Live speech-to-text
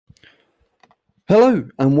Hello,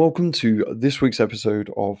 and welcome to this week's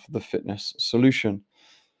episode of The Fitness Solution.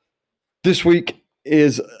 This week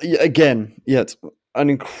is, again, yet an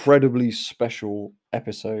incredibly special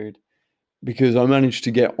episode because I managed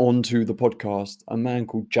to get onto the podcast a man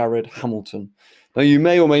called Jared Hamilton. Now, you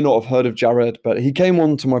may or may not have heard of Jared, but he came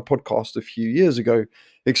on to my podcast a few years ago,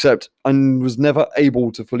 except I was never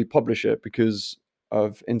able to fully publish it because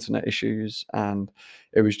of internet issues, and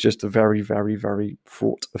it was just a very, very, very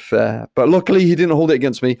fraught affair. But luckily, he didn't hold it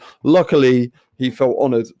against me. Luckily, he felt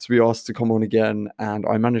honored to be asked to come on again, and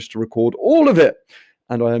I managed to record all of it.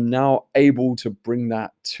 And I am now able to bring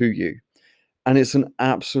that to you. And it's an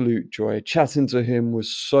absolute joy. Chatting to him was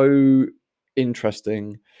so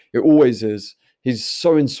interesting. It always is. He's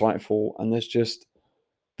so insightful, and there's just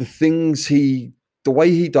the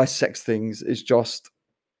way he dissects things is just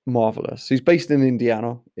marvelous. He's based in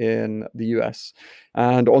Indiana in the US.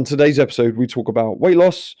 And on today's episode, we talk about weight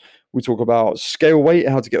loss, we talk about scale weight,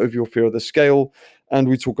 how to get over your fear of the scale, and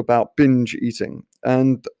we talk about binge eating.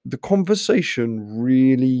 And the conversation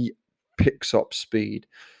really picks up speed.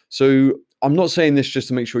 So I'm not saying this just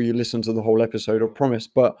to make sure you listen to the whole episode, I promise,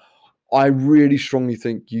 but I really strongly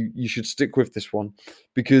think you should stick with this one,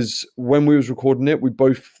 because when we was recording it, we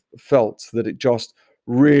both felt that it just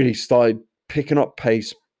really started picking up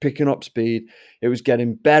pace, picking up speed. It was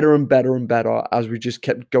getting better and better and better as we just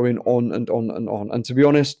kept going on and on and on. And to be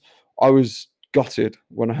honest, I was gutted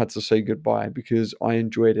when I had to say goodbye because I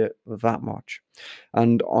enjoyed it that much.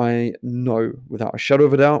 And I know without a shadow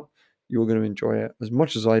of a doubt, you're going to enjoy it as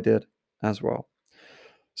much as I did as well.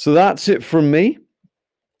 So that's it from me.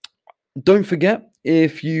 Don't forget,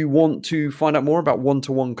 if you want to find out more about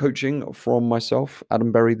one-to-one coaching from myself,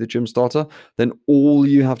 Adam Berry, the Gym Starter, then all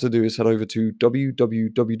you have to do is head over to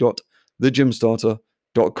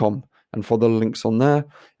www.thegymstarter.com and follow the links on there,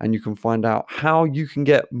 and you can find out how you can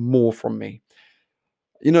get more from me.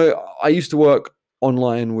 You know, I've always worked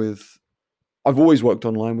online with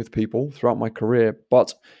people throughout my career,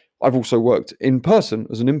 but I've also worked in person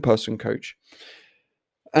as an in-person coach.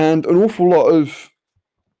 And an awful lot of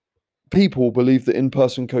people believe that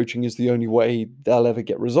in-person coaching is the only way they'll ever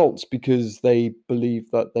get results because they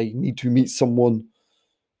believe that they need to meet someone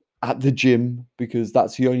at the gym because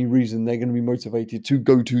that's the only reason they're going to be motivated to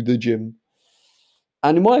go to the gym.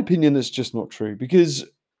 And in my opinion, that's just not true, because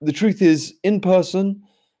the truth is, in person,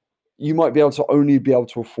 you might be able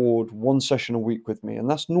to afford one session a week with me, and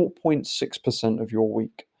that's 0.6% of your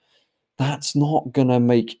week. That's not going to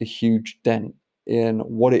make a huge dent in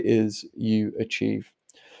what it is you achieve.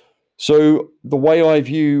 So the way I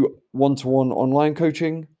view one-to-one online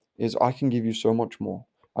coaching is I can give you so much more.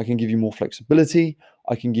 I can give you more flexibility.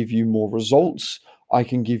 I can give you more results. I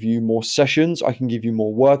can give you more sessions. I can give you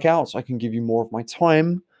more workouts. I can give you more of my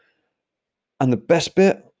time. And the best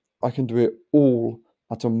bit, I can do it all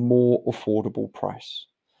at a more affordable price.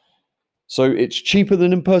 So it's cheaper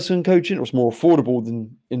than in-person coaching, or it's more affordable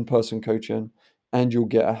than in-person coaching, and you'll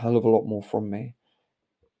get a hell of a lot more from me.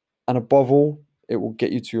 And above all, it will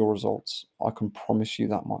get you to your results. I can promise you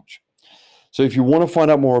that much. So if you want to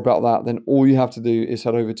find out more about that, then all you have to do is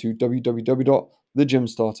head over to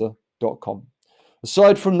www.thegymstarter.com.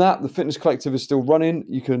 Aside from that, the Fitness Collective is still running.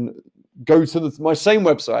 You can go to my same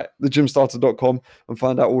website, thegymstarter.com, and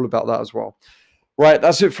find out all about that as well. Right,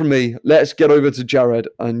 that's it from me. Let's get over to Jared,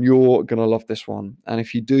 and you're going to love this one. And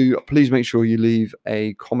if you do, please make sure you leave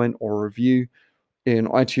a comment or a review in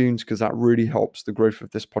iTunes, because that really helps the growth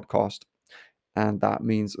of this podcast. And that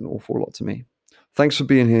means an awful lot to me. Thanks for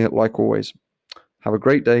being here, like always. Have a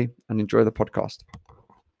great day and enjoy the podcast.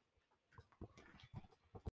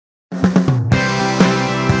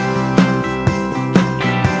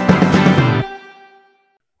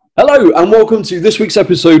 Hello, and welcome to this week's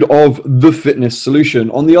episode of The Fitness Solution.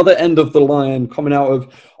 On the other end of the line, coming out of,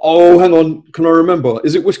 hang on, can I remember?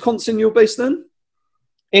 Is it Wisconsin you're based in?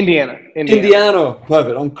 Indiana.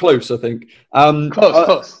 Perfect. I'm close, I think.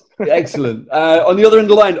 Close. Excellent. On the other end of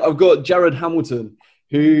the line, I've got Jared Hamilton,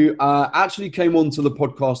 who actually came onto the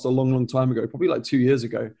podcast a long, long time ago, probably like 2 years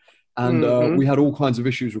ago. And we had all kinds of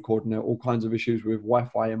issues recording it, all kinds of issues with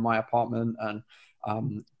Wi-Fi in my apartment and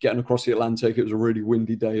getting across the Atlantic. It was a really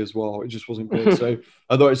windy day as well. It just wasn't good. So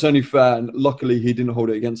I thought it's only fair. And luckily, he didn't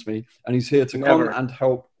hold it against me. And he's here to come and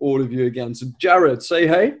help all of you again. So Jared, say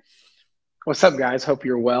hey. What's up, guys? Hope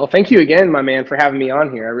you're well. Thank you again, my man, for having me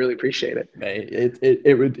on here. I really appreciate it.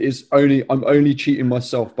 I'm only cheating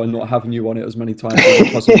myself by not having you on it as many times as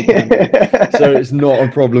I possibly can. So it's not a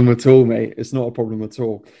problem at all, mate. It's not a problem at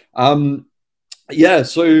all.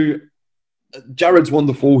 So Jared's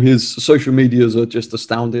wonderful. His social medias are just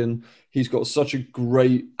astounding. He's got such a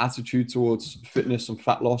great attitude towards fitness and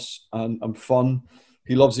fat loss and fun.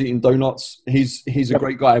 He loves eating donuts. He's a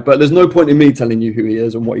great guy. But there's no point in me telling you who he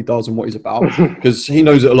is and what he does and what he's about, because he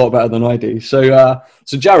knows it a lot better than I do. So,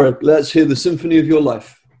 so Jared, let's hear the symphony of your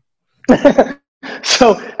life.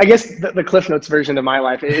 So I guess the Cliff Notes version of my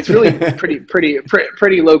life, it's really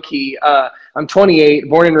pretty low key. I'm 28,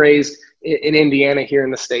 born and raised in Indiana here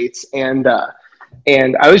in the States. And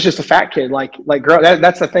I was just a fat kid,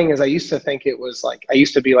 that's the thing, is I used to think it was like, I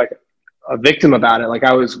used to be like a victim about it. Like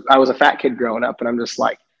I was a fat kid growing up, and I was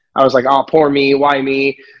like, oh, poor me. Why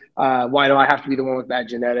me? Why do I have to be the one with bad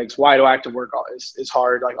genetics? Why do I have to work as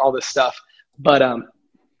hard? Like all this stuff. But,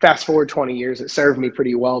 fast forward 20 years, it served me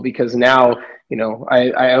pretty well, because now,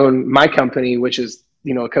 I own my company, which is,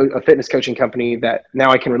 a fitness coaching company that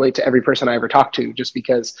now I can relate to every person I ever talk to, just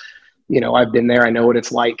because, I've been there. I know what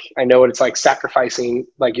it's like. I know what it's like sacrificing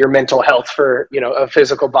like your mental health for, a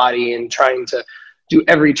physical body, and trying to do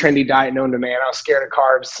every trendy diet known to man. I was scared of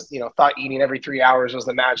carbs, thought eating every 3 hours was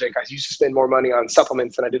the magic. I used to spend more money on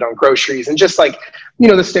supplements than I did on groceries, and just like, the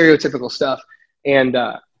stereotypical stuff. And,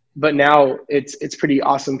 but now it's pretty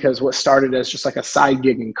awesome, because what started as just like a side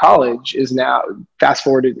gig in college is now, fast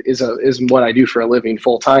forward, is what I do for a living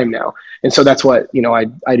full time now. And so that's what,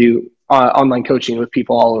 I do online coaching with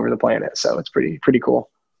people all over the planet. So it's pretty cool.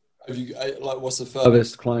 Have you, what's the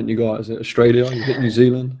furthest client you got? Is it Australia? You hit New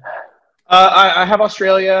Zealand? I have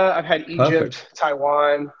Australia. I've had Egypt, Perfect.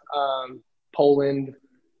 Taiwan, Poland.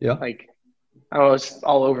 Yeah. Like I was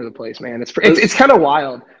all over the place, man. It's kind of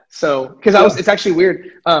wild. So, because it's actually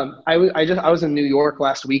weird. I was in New York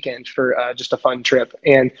last weekend for just a fun trip,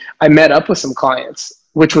 and I met up with some clients,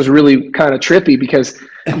 which was really kind of trippy, because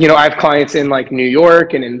I have clients in like New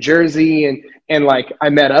York and in Jersey, and like I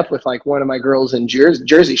met up with like one of my girls in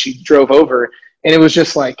Jersey. She drove over, and it was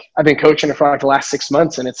just like, I've been coaching her for like the last 6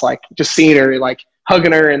 months, and it's like just seeing her, like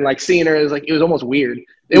hugging her and like seeing her, it was almost weird.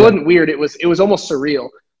 It wasn't weird. It was almost surreal.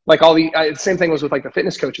 Like the same thing was with like the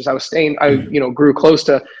fitness coaches. I grew close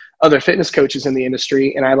to other fitness coaches in the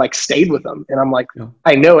industry, and I like stayed with them, and I'm like,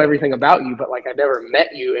 I know everything about you, but like I never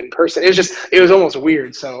met you in person. It was almost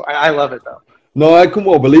weird. So I love it though. No, I can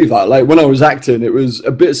well believe that. Like when I was acting, it was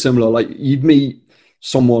a bit similar. Like you'd meet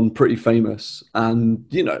someone pretty famous, and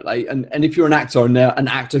and if you're an actor, and they're an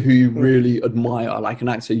actor who you really admire, like an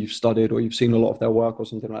actor you've studied or you've seen a lot of their work or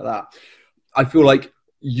something like that, I feel like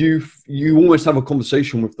you almost have a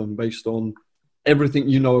conversation with them based on everything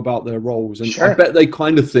you know about their roles, and I bet they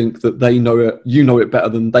kind of think that they know it, it better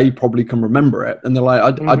than they probably can remember it, and they're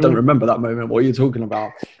like, I don't remember that moment. What are you talking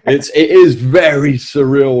about? It is very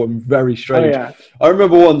surreal and very strange. I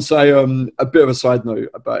remember once a bit of a side note,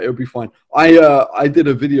 but it'll be fine. I did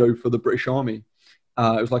a video for the British Army.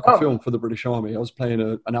 It was like a film for the British Army. I was playing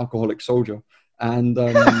an alcoholic soldier, and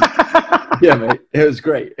yeah, mate, it was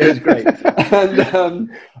great. And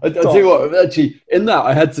I tell you what, actually, in that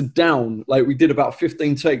I had to down, like we did about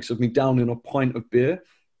 15 takes of me downing a pint of beer,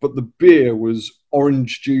 but the beer was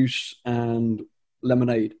orange juice and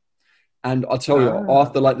lemonade. And I tell you,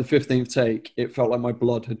 after like the 15th take, it felt like my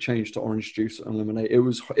blood had changed to orange juice and lemonade. It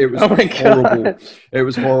was horrible. God. It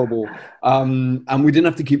was horrible. And we didn't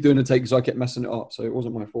have to keep doing the take because I kept messing it up, so it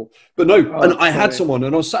wasn't my fault. But no, and I had someone,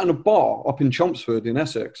 and I was sat in a bar up in Chelmsford in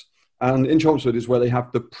Essex. And in Chelmsford is where they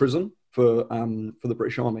have the prison for the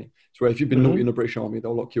British Army. It's where if you've been naughty in the British Army,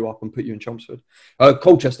 they'll lock you up and put you in Chelmsford.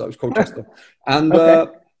 Colchester, it was Colchester. And I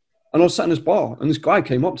was sat in this bar, and this guy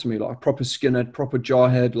came up to me, like a proper skinhead, proper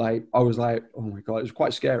jarhead. Like, I was like, oh my God, it was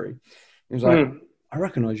quite scary. He was like, I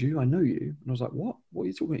recognize you, I know you. And I was like, what? What are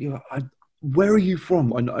you talking about? Like, where are you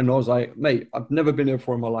from? And I was like, mate, I've never been here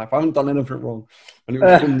before in my life. I haven't done anything wrong.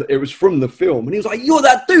 And it was from the film. And he was like, you're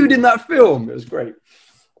that dude in that film. It was great.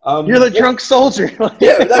 You're the drunk soldier.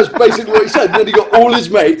 Yeah, that's basically what he said. Then he got all his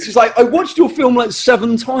mates. He's like, I watched your film like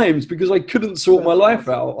 7 times because I couldn't sort my life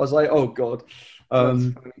out. I was like, oh God.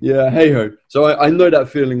 Yeah, hey ho. So I know that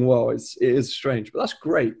feeling well. It is strange, but that's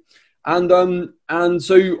great. And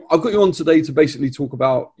so I've got you on today to basically talk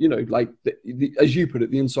about, like as you put it,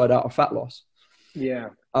 the inside out of fat loss. Yeah.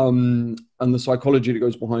 And the psychology that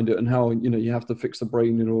goes behind it, and how you have to fix the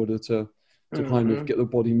brain in order to kind of get the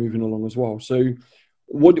body moving along as well. So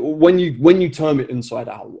when you term it inside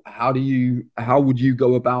out, how would you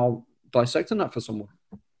go about dissecting that for someone?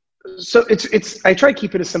 So I try to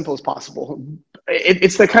keep it as simple as possible.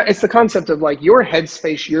 It's the concept of like your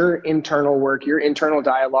headspace, your internal work, your internal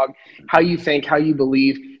dialogue, how you think, how you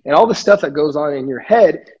believe, and all the stuff that goes on in your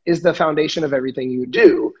head is the foundation of everything you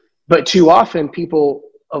do. But too often people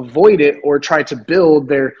avoid it or try to build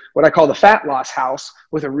their, what I call the fat loss house,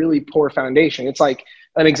 with a really poor foundation. It's like,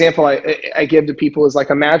 an example I give to people is like,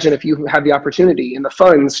 imagine if you have the opportunity and the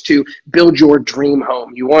funds to build your dream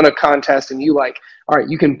home. You won a contest and you like, all right,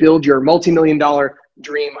 you can build your multi-million-dollar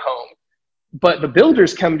dream home. But the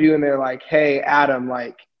builders come to you and they're like, hey, Adam,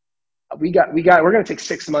 like we're going to take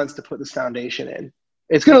 6 months to put this foundation in.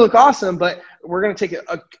 It's going to look awesome, but we're going to take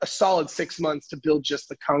a solid 6 months to build just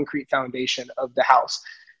the concrete foundation of the house.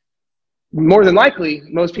 More than likely,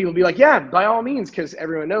 most people will be like, yeah, by all means, because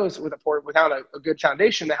everyone knows without a good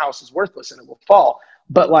foundation, the house is worthless and it will fall.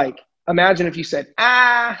 But like, imagine if you said,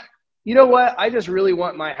 you know what? I just really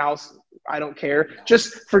want my house. I don't care.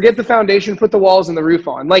 Just forget the foundation, put the walls and the roof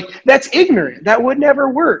on. Like, that's ignorant. That would never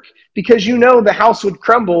work, because you know the house would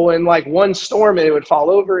crumble in like one storm and it would fall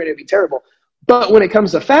over and it'd be terrible. But when it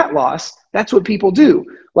comes to fat loss, that's what people do.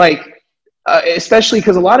 Like, especially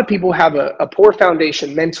because a lot of people have a poor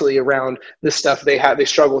foundation mentally around this stuff. They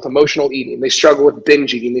struggle with emotional eating. They struggle with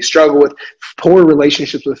binge eating. They struggle with poor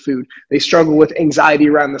relationships with food. They struggle with anxiety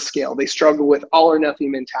around the scale. They struggle with all or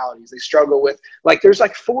nothing mentalities. They struggle with, like, there's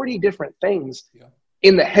like 40 different things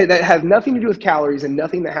in the head that have nothing to do with calories and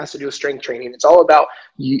nothing that has to do with strength training. It's all about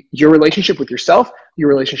your relationship with yourself, your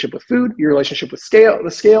relationship with food, your relationship with the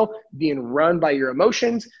scale, being run by your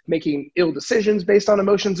emotions, making ill decisions based on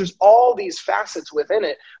emotions. There's all these facets within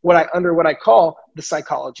it, what I call the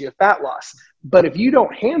psychology of fat loss. But if you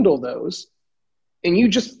don't handle those and you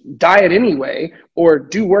just diet anyway, or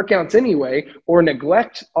do workouts anyway, or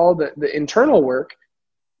neglect all the internal work,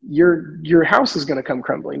 your house is going to come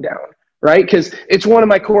crumbling down. Right? Because it's one of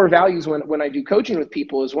my core values when I do coaching with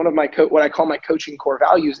people, is one of my what I call my coaching core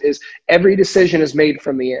values is every decision is made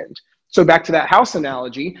from the end. So back to that house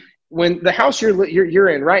analogy, when the house you're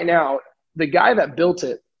in right now, the guy that built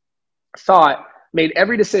it made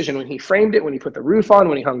every decision when he framed it, when he put the roof on,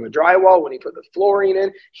 when he hung the drywall, when he put the flooring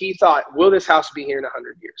in, he thought, will this house be here in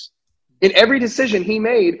 100 years? And every decision he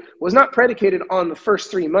made was not predicated on the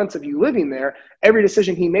first 3 months of you living there. Every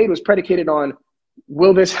decision he made was predicated on,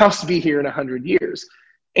 will this house be here in 100 years?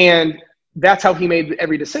 And that's how he made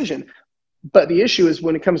every decision. But the issue is,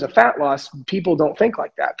 when it comes to fat loss, people don't think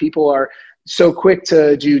like that. People are so quick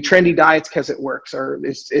to do trendy diets because it works, or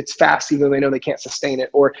it's fast even though they know they can't sustain it,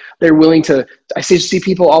 or they're willing to, I see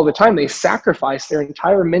people all the time, they sacrifice their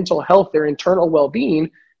entire mental health, their internal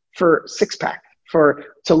well-being for six-pack,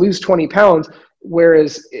 to lose 20 pounds.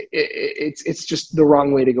 Whereas it's just the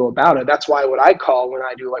wrong way to go about it. That's why what I call, when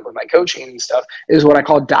I do like with my coaching and stuff, is what I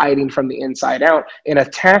call dieting from the inside out, and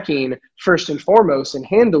attacking first and foremost and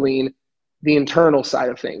handling the internal side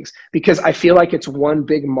of things. Because I feel like it's one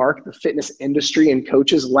big mark the fitness industry and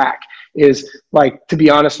coaches lack is, like, to be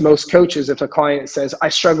honest, most coaches, if a client says, I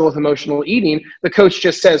struggle with emotional eating, the coach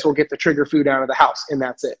just says, well, get the trigger food out of the house, and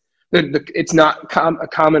that's it. It's not a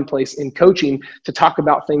commonplace in coaching to talk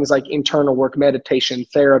about things like internal work, meditation,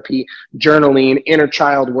 therapy, journaling, inner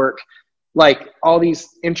child work, like all these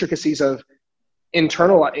intricacies of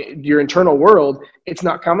your internal world. It's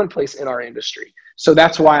not commonplace in our industry. So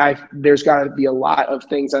that's why there's got to be a lot of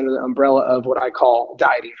things under the umbrella of what I call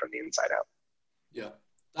dieting from the inside out. Yeah,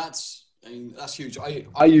 that's huge.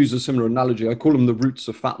 I use a similar analogy. I call them the roots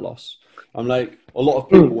of fat loss. I'm like, a lot of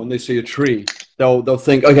people, when they see a tree, they'll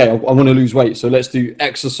think, okay, I want to lose weight, so let's do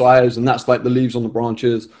exercise, and that's like the leaves on the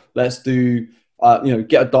branches. Let's do,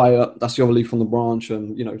 get a diet, that's the other leaf on the branch,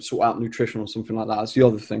 and, sort out nutrition or something like that. That's the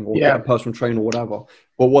other thing, or get a personal trainer or whatever.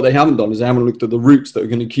 But what they haven't done is they haven't looked at the roots that are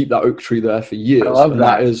going to keep that oak tree there for years. I love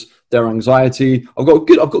that. That is their anxiety. I've got a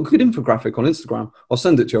good infographic on Instagram. I'll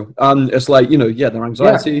send it to you. It's like, their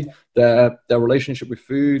anxiety, their relationship with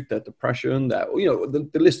food, their depression, the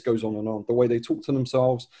list goes on and on, the way they talk to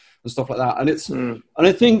themselves and stuff like that. And it's, and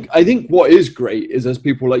I think what is great is, there's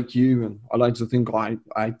people like you, and I like to think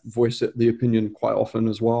I voice the opinion quite often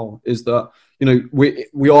as well, is that,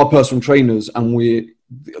 we are personal trainers, and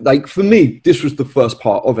like, for me, this was the first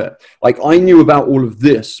part of it. Like, I knew about all of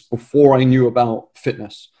this before I knew about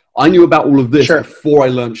fitness. I knew about all of this before I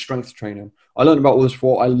learned strength training. I learned about all this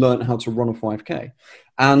before I learned how to run a 5K.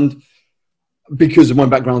 And because of my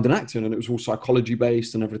background in acting, and it was all psychology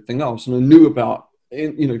based and everything else. And I knew about,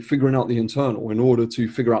 figuring out the internal in order to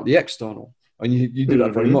figure out the external. And you do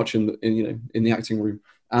that very much in the acting room.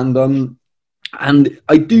 And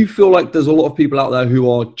I do feel like there's a lot of people out there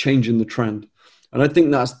who are changing the trend. And I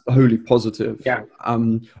think that's wholly positive. Yeah.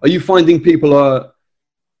 Are you finding people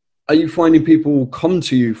come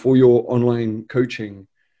to you for your online coaching,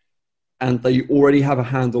 and they already have a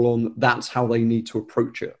handle on that's how they need to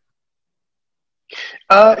approach it?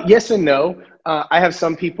 Yes and no. I have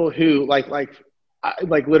some people who like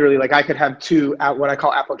like literally, like I could have two at what I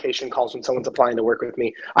call application calls when someone's applying to work with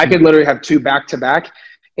me. I could literally have two back to back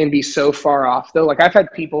and be so far off though. Like I've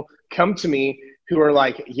had people come to me who are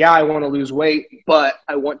like, yeah, I want to lose weight, but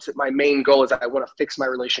my main goal is I want to fix my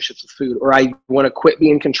relationships with food, or I want to quit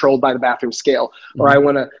being controlled by the bathroom scale, or I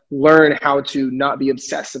want to learn how to not be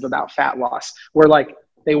obsessive about fat loss. Where like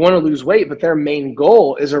they want to lose weight, but their main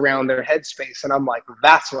goal is around their headspace. And I'm like,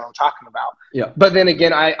 that's what I'm talking about. Yeah. But then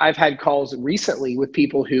again, I've had calls recently with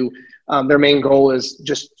people who their main goal is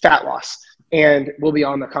just fat loss, and we'll be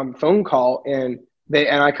on the phone call and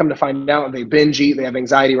I come to find out they binge eat, they have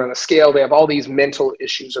anxiety around the scale, they have all these mental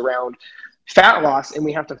issues around fat loss, and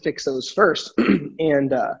we have to fix those first.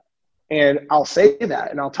 and I'll say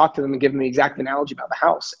that, and I'll talk to them and give them the exact analogy about the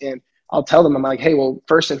house. And I'll tell them, I'm like, hey, well,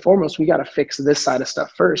 first and foremost, we got to fix this side of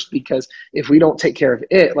stuff first, because if we don't take care of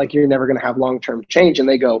it, like you're never going to have long-term change. And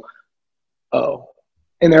they go, oh,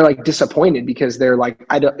 and they're like disappointed because they're like,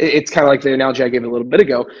 it's kind of like the analogy I gave a little bit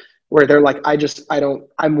ago, where they're like,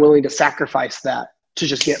 I'm willing to sacrifice that to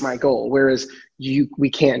just get my goal. Whereas we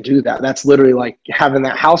can't do that. That's literally like having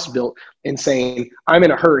that house built and saying, I'm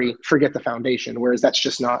in a hurry, forget the foundation. Whereas that's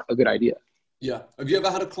just not a good idea. Yeah. Have you ever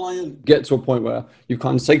had a client get to a point where you've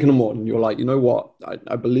kind of taken them on and you're like, you know what,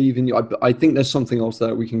 I believe in you. I think there's something else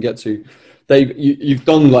there we can get to. You've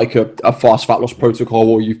done like a fast fat loss protocol,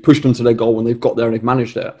 or you've pushed them to their goal and they've got there and they've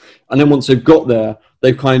managed it. And then once they've got there,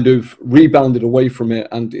 they've kind of rebounded away from it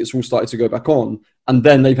and it's all started to go back on. And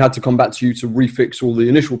then they've had to come back to you to refix all the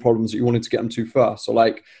initial problems that you wanted to get them to first. So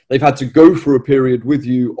like they've had to go through a period with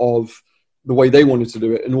you of the way they wanted to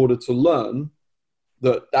do it in order to learn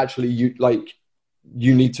that actually you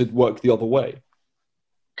need to work the other way.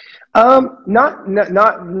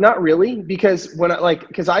 Not really, because when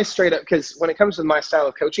it comes to my style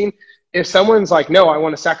of coaching, if someone's like, no, I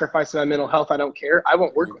want to sacrifice my mental health, I don't care, I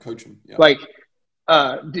won't work with them. Yeah. Like,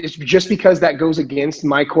 just because that goes against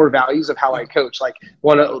my core values of how I coach. Like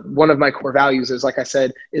one of my core values is, like I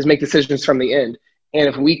said, is make decisions from the end. And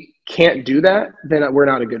if we can't do that, then we're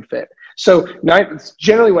not a good fit. So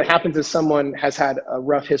generally what happens is someone has had a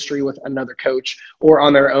rough history with another coach or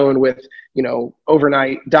on their own with,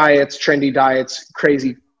 overnight diets, trendy diets,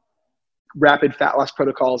 crazy rapid fat loss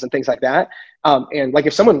protocols and things like that. And like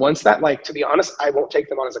if someone wants that, like, to be honest, I won't take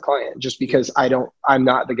them on as a client just because I'm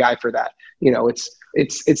not the guy for that.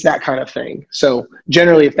 It's that kind of thing. So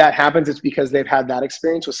generally if that happens, it's because they've had that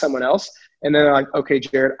experience with someone else. And then they're like, okay,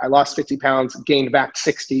 Jared, I lost 50 pounds, gained back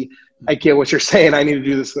 60. I get what you're saying. I need to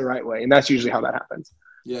do this the right way. And that's usually how that happens.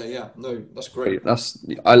 Yeah. No, that's great.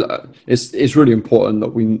 It's really important that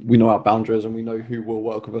we know our boundaries and we know who will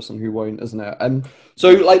work with us and who won't, isn't it? And so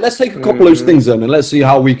let's take a couple of those things then, and let's see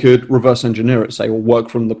how we could reverse engineer it, say, or work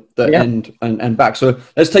from the end and back. So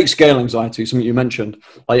let's take scale anxiety, something you mentioned.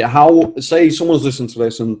 Like say someone's listening to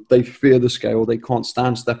this and they fear the scale, they can't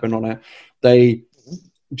stand stepping on it. They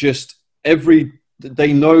just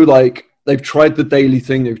they know, like, they've tried the daily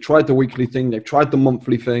thing, they've tried the weekly thing, they've tried the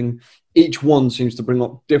monthly thing. Each one seems to bring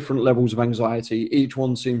up different levels of anxiety. Each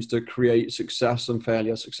one seems to create success and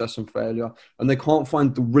failure. And they can't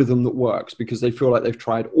find the rhythm that works because they feel like they've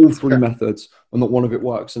tried all three methods and not one of it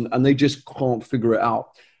works. And they just can't figure it out.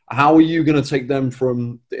 How are you going to take them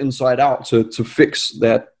from the inside out to fix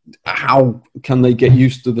how can they get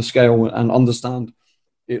used to the scale and understand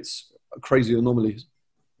its crazy anomalies?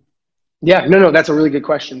 Yeah, no, that's a really good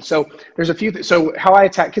question. So there's a few. So how I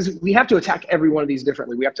attack, because we have to attack every one of these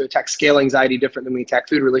differently. We have to attack scale anxiety different than we attack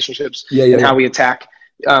food relationships, and how we attack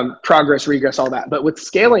progress, regress, all that. But with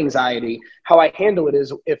scale anxiety, how I handle it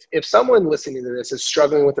is if someone listening to this is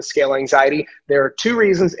struggling with the scale anxiety, there are two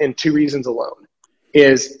reasons and two reasons alone.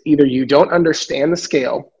 Is either you don't understand the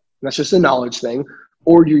scale, and that's just a knowledge thing,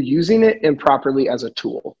 or you're using it improperly as a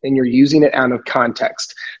tool and you're using it out of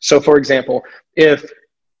context. So for example,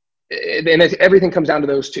 everything comes down to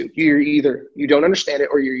those two. You don't understand it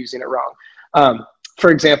or you're using it wrong.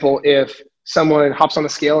 For example, if someone hops on the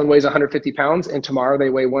scale and weighs 150 pounds and tomorrow they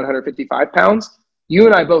weigh 155 pounds, you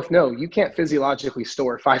and I both know you can't physiologically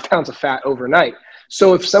store 5 pounds of fat overnight.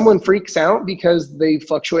 So if someone freaks out because they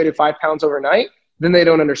fluctuated 5 pounds overnight, then they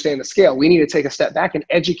don't understand the scale. We need to take a step back and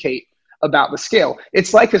educate about the scale.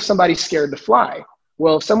 It's like if somebody's scared to fly.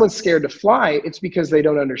 Well, if someone's scared to fly, it's because they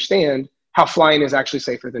don't understand how flying is actually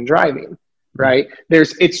safer than driving, right?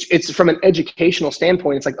 It's from an educational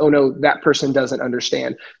standpoint, it's like, oh no, that person doesn't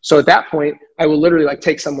understand. So at that point, I will literally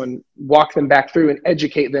take someone, walk them back through and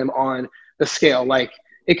educate them on the scale. Like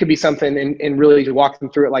it could be something and really to walk them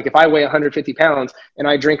through it. Like if I weigh 150 pounds and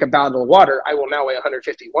I drink a bottle of water, I will now weigh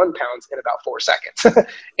 151 pounds in about 4 seconds.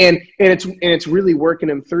 and it's really working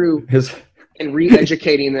them through. and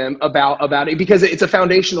re-educating them about it, because it's a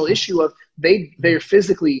foundational issue of they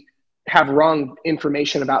physically have wrong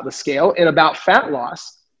information about the scale and about fat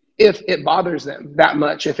loss. If it bothers them that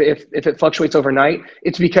much, if it fluctuates overnight,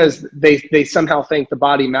 it's because they somehow think the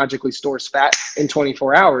body magically stores fat in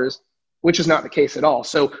 24 hours, which is not the case at all.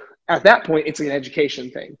 So at that point, it's an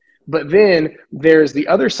education thing. But then there's the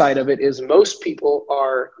other side of it, is most people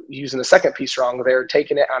are using the second piece wrong. They're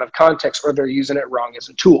taking it out of context, or they're using it wrong as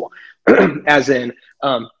a tool. As in,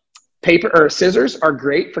 paper or scissors are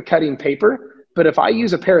great for cutting paper, but if I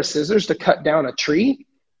use a pair of scissors to cut down a tree,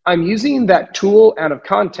 I'm using that tool out of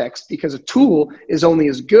context, because a tool is only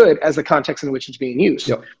as good as the context in which it's being used.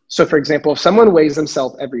 Yep. So for example, if someone weighs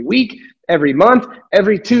themselves every week, every month,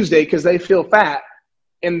 every Tuesday because they feel fat,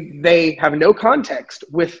 and they have no context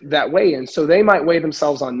with that weigh-in, so they might weigh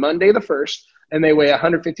themselves on Monday the 1st and they weigh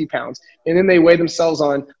 150 pounds, and then they weigh themselves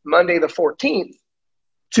on Monday the 14th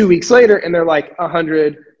 2 weeks later and they're like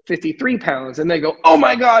 153 pounds, and they go, oh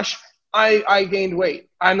my gosh, I gained weight,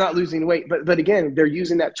 I'm not losing weight. But again, they're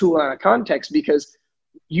using that tool out of context, because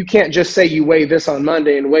you can't just say you weigh this on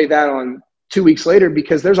Monday and weigh that on 2 weeks later,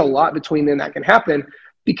 because there's a lot between then that can happen,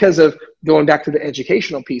 because of going back to the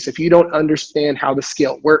educational piece. If you don't understand how the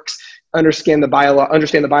scale works, understand the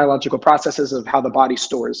biological processes of how the body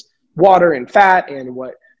stores water and fat, and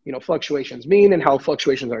what fluctuations mean, and how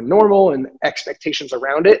fluctuations are normal, and expectations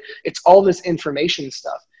around it, it's all this information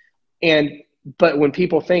stuff. But when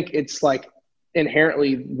people think it's like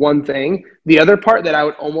inherently one thing, the other part that I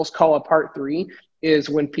would almost call a part 3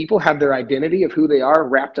 is when people have their identity of who they are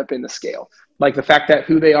wrapped up in the scale. Like the fact that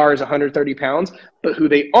who they are is 130 pounds, but who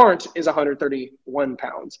they aren't is 131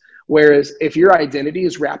 pounds. Whereas if your identity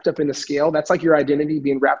is wrapped up in the scale, that's like your identity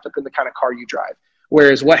being wrapped up in the kind of car you drive.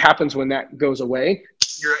 Whereas what happens when that goes away,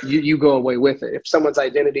 you go away with it. If someone's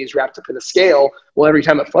identity is wrapped up in the scale, well, every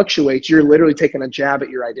time it fluctuates, you're literally taking a jab at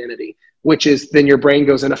your identity, which is then your brain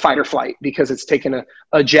goes into fight or flight, because it's taking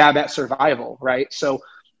a jab at survival, right? So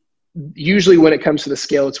usually when it comes to the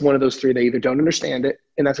scale, it's one of those 3. They either don't understand it,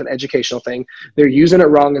 and that's an educational thing. They're using it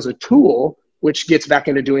wrong as a tool, which gets back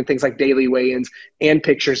into doing things like daily weigh-ins and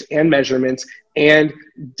pictures and measurements and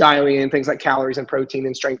dialing in things like calories and protein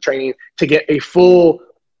and strength training to get a full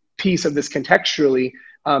piece of this contextually,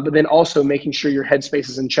 but then also making sure your headspace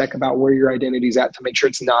is in check about where your identity is at, to make sure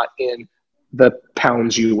it's not in the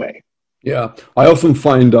pounds you weigh. Yeah, I often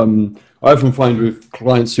find with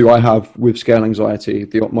clients who I have with scale anxiety,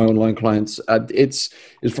 my online clients, it's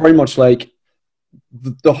very much like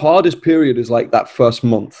the hardest period is like that first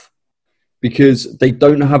month, because they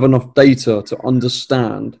don't have enough data to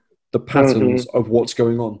understand the patterns of what's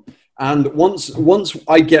going on. And once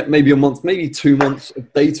I get maybe a month, maybe 2 months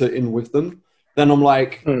of data in with them, then I'm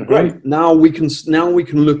like, great, now we can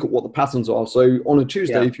look at what the patterns are. So on a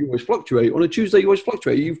Tuesday, if you always fluctuate,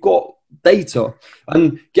 you've got data.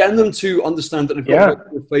 And getting them to understand that they've got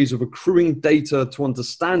a phase of accruing data to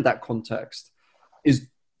understand that context is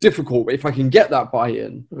difficult. But if I can get that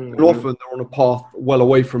buy-in, and often they're on a path well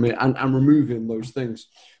away from it, and removing those things.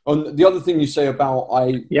 And the other thing you say about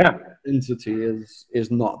identity is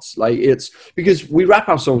nuts. Like, it's because we wrap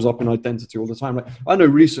ourselves up in identity all the time. Like, I know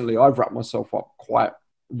recently I've wrapped myself up quite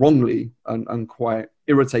wrongly and quite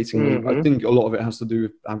irritatingly. I think a lot of it has to do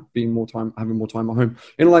with having more time at home,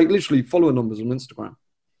 and like literally follower numbers on Instagram,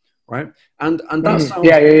 right? And that sounds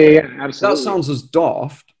absolutely. That sounds as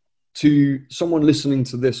daft to someone listening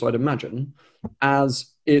to this, I'd imagine,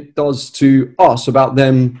 as it does to us about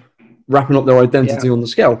them wrapping up their identity on the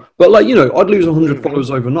scale. But like, I'd lose 100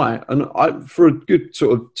 followers overnight, and for a good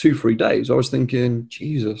sort of 2-3 days, I was thinking,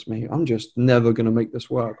 Jesus, mate, I'm just never going to make this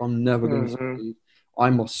work. I'm never going to succeed. I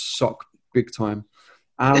must suck big time.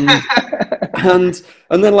 And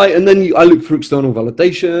then I look for external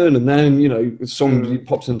validation, and then somebody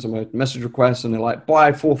pops into my message request and they're like,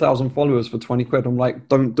 buy 4,000 followers for 20 quid. I'm like,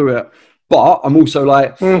 don't do it. But I'm also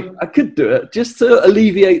like, I could do it just to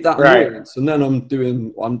alleviate that annoyance. And then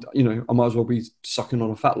I might as well be sucking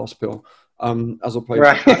on a fat loss pill, as opposed to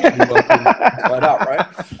actually working inside out, right?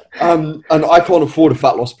 And I can't afford a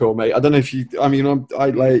fat loss pill, mate. I don't know if you. I mean,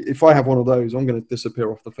 if I have one of those, I'm going to disappear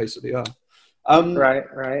off the face of the earth.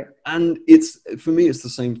 Right. And for me, it's the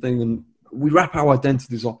same thing. And we wrap our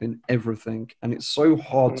identities up in everything, and it's so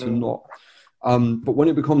hard to not. But when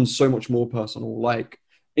it becomes so much more personal, like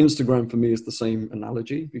Instagram for me is the same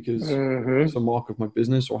analogy, because it's a mark of my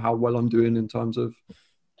business, or how well I'm doing in terms of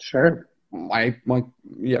my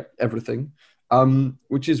everything,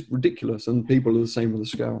 which is ridiculous. And people are the same with the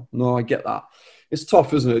scale. No, I get that. It's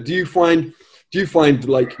tough, isn't it? Do you find do you find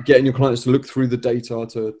like getting your clients to look through the data,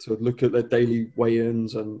 to look at their daily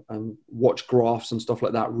weigh-ins and watch graphs and stuff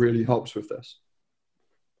like that really helps with this?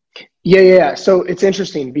 Yeah. So it's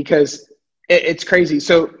interesting because it's crazy.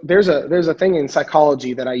 So there's a thing in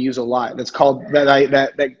psychology that I use a lot. That's called that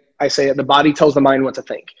I say the body tells the mind what to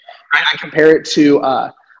think. Right? I compare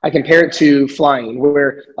it to flying,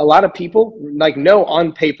 where a lot of people like know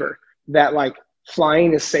on paper that like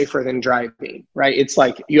flying is safer than driving, right? It's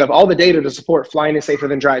like you have all the data to support flying is safer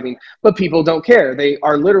than driving, but people don't care. They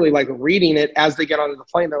are literally like reading it as they get onto the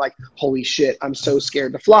plane. They're like, holy shit, I'm so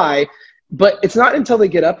scared to fly. But it's not until they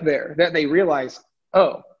get up there that they realize,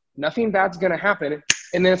 oh, nothing bad's going to happen.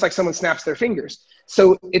 And then it's like someone snaps their fingers.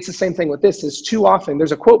 So it's the same thing with this. Is too often,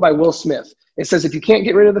 there's a quote by Will Smith. It says, if you can't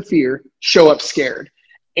get rid of the fear, show up scared.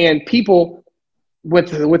 And people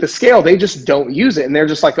with the scale, they just don't use it. And they're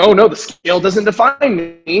just like, oh no, the scale doesn't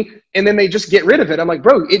define me. And then they just get rid of it. I'm like,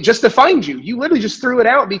 bro, it just defined you. You literally just threw it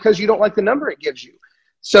out because you don't like the number it gives you.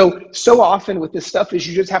 So often with this stuff is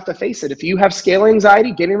you just have to face it. If you have scale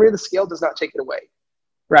anxiety, getting rid of the scale does not take it away,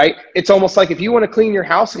 right? It's almost like if you want to clean your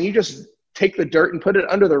house and you just take the dirt and put it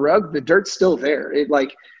under the rug, the dirt's still there. It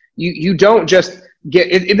like, you don't just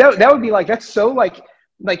get it. That would be like, that's so like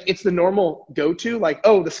it's the normal go-to, like,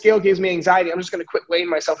 oh, the scale gives me anxiety, I'm just going to quit weighing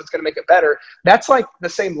myself, it's going to make it better. That's like the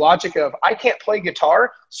same logic of, I can't play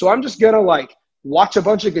guitar, so I'm just going to like watch a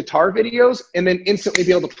bunch of guitar videos and then instantly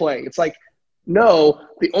be able to play. It's like, no,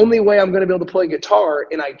 the only way I'm going to be able to play guitar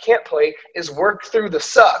and I can't play is work through the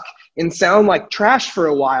suck and sound like trash for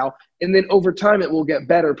a while. And then over time, it will get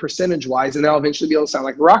better percentage-wise, and I'll eventually be able to sound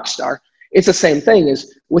like a rock star. It's the same thing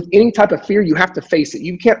is with any type of fear, you have to face it.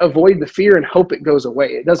 You can't avoid the fear and hope it goes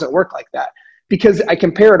away. It doesn't work like that. Because I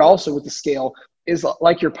compare it also with the scale is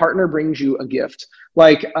like your partner brings you a gift.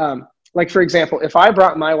 Like for example, if I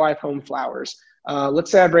brought my wife home flowers,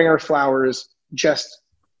 let's say I bring her flowers just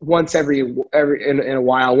once every in a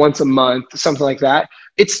while, once a month, something like that,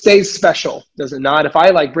 it stays special, does it not? If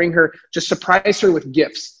I like bring her, just surprise her with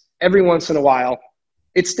gifts every once in a while,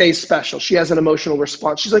 it stays special. She has an emotional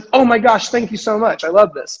response. She's like, oh my gosh, thank you so much. I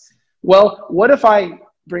love this. Well, what if I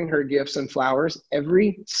bring her gifts and flowers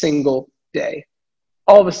every single day?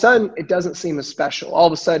 All of a sudden, it doesn't seem as special. All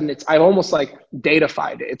of a sudden, I've almost like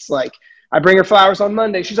datafied it. It's like, I bring her flowers on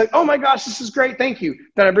Monday. She's like, oh my gosh, this is great. Thank you.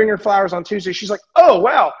 Then I bring her flowers on Tuesday. She's like, oh,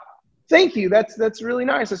 wow. Thank you. That's really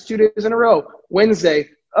nice. That's 2 days in a row. Wednesday,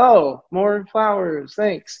 oh, more flowers.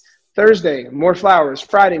 Thanks. Thursday, more flowers.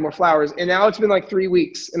 Friday, more flowers. And now it's been like 3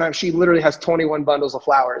 weeks, and she literally has 21 bundles of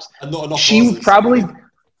flowers. And not enough. She probably,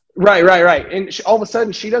 right. And all of a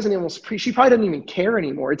sudden, she probably doesn't even care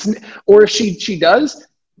anymore. Or if she does,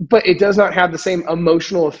 but it does not have the same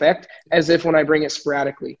emotional effect as if when I bring it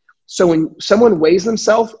sporadically. So when someone weighs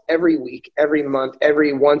themselves every week, every month,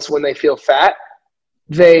 every once when they feel fat,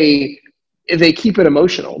 they keep it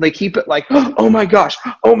emotional. They keep it like, oh my gosh,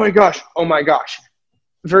 oh my gosh, oh my gosh.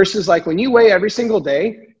 Versus like when you weigh every single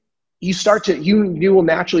day, you will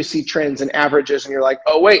naturally see trends and averages, and you're like,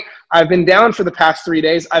 oh wait, I've been down for the past 3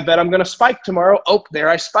 days. I bet I'm going to spike tomorrow. Oh, there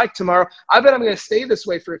I spiked tomorrow. I bet I'm going to stay this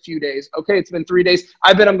way for a few days. Okay, it's been 3 days.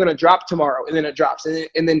 I bet I'm going to drop tomorrow, and then it drops,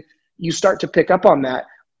 and then you start to pick up on that.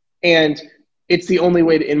 And it's the only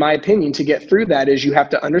way, in my opinion, to get through that is you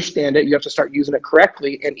have to understand it. You have to start using it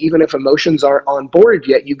correctly. And even if emotions aren't on board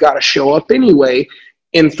yet, you got to show up anyway.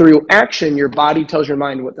 And through action, your body tells your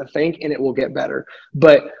mind what to think, and it will get better.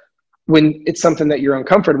 But when it's something that you're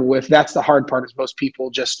uncomfortable with, that's the hard part, is most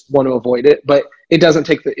people just want to avoid it, but it doesn't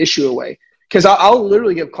take the issue away. Because I'll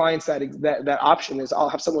literally give clients that option is I'll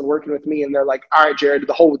have someone working with me and they're like, all right, Jared,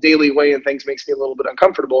 the whole daily weigh-in things makes me a little bit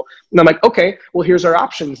uncomfortable. And I'm like, okay, well, here's our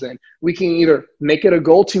options then. We can either make it a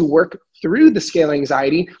goal to work through the scale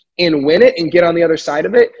anxiety and win it and get on the other side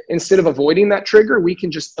of it. Instead of avoiding that trigger, we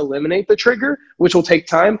can just eliminate the trigger, which will take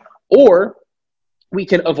time, or we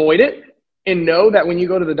can avoid it and know that when you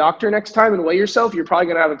go to the doctor next time and weigh yourself, you're probably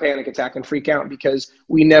going to have a panic attack and freak out because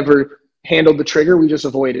we never handled the trigger, we just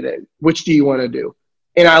avoided it. Which do you want to do?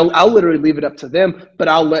 And I'll literally leave it up to them, but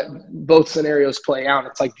I'll let both scenarios play out.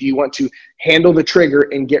 It's like, do you want to handle the trigger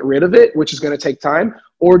and get rid of it, which is going to take time,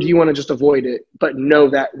 or do you want to just avoid it, but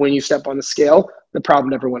know that when you step on the scale, the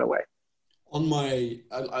problem never went away?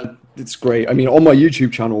 It's great. I mean, on my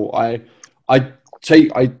YouTube channel, I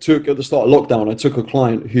took at the start of lockdown, I took a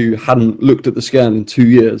client who hadn't looked at the scale in 2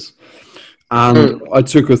 years. And I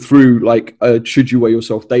took her through like a should you weigh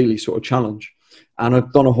yourself daily sort of challenge. And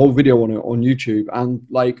I've done a whole video on it on YouTube. And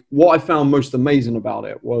like what I found most amazing about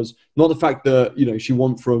it was not the fact that, you know, she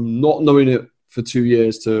went from not knowing it for 2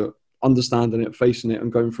 years to understanding it, facing it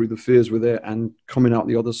and going through the fears with it and coming out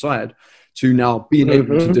the other side. to now being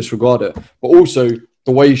able to disregard it. But also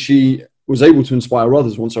the way she was able to inspire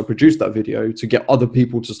others once I produced that video to get other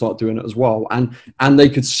people to start doing it as well. And they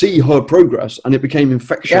could see her progress and it became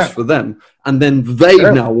infectious for them. And then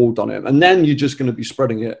they've now all done it. And then you're just going to be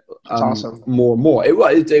spreading it awesome. More and more.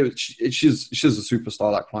 She's a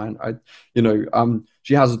superstar, that client.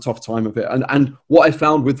 She has a tough time of it. And what I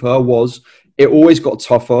found with her was it always got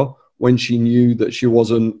tougher when she knew that she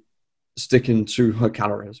wasn't sticking to her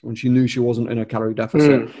calories, when she knew she wasn't in a calorie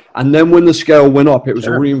deficit. And then when the scale went up, it was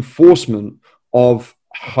a reinforcement of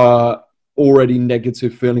her already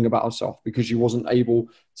negative feeling about herself, because she wasn't able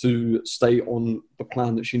to stay on the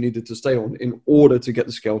plan that she needed to stay on in order to get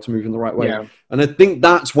the scale to move in the right way. And I think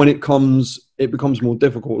that's when it becomes more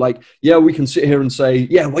difficult. Like, yeah, we can sit here and say,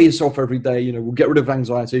 yeah, weigh yourself every day, we'll get rid of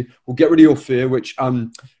anxiety, we'll get rid of your fear, which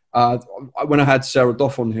when I had Sarah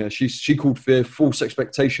Doff on here, she called fear false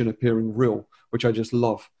expectation appearing real, which I just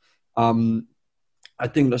love. I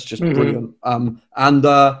think that's just brilliant. And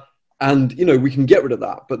we can get rid of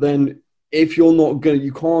that. But then if you're not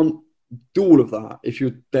you can't do all of that if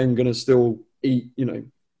you're then going to still eat,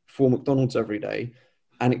 4 McDonald's every day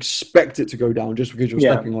and expect it to go down just because you're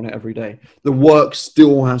stepping on it every day. The work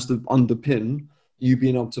still has to underpin you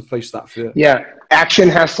being able to face that fear. Action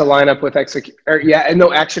has to line up with action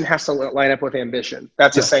has to line up with ambition.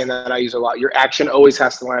 That's a saying that I use a lot. Your action always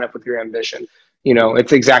has to line up with your ambition.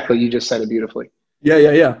 It's exactly, you just said it beautifully.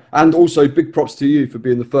 Yeah. And also big props to you for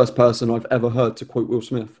being the first person I've ever heard to quote Will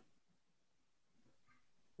Smith.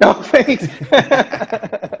 Oh, thanks.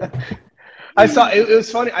 It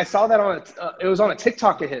was funny. I saw that it was on a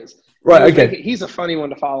TikTok of his. Right. Okay. He's a funny one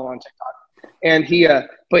to follow on TikTok. And he had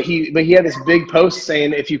this big post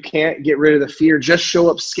saying, if you can't get rid of the fear, just show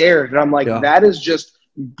up scared. And I'm like, that is just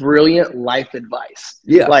brilliant life advice.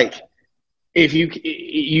 Yeah. Like, if you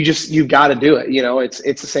got to do it,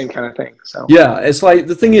 it's the same kind of thing. So yeah, it's like,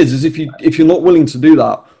 the thing is if you're not willing to do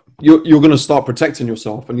that, you're going to start protecting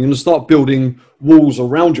yourself, and you're going to start building walls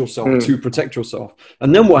around yourself to protect yourself.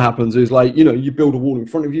 And then what happens is, like, you build a wall in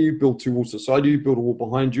front of you, you build 2 walls to the side of you, build a wall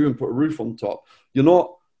behind you, and put a roof on top. You're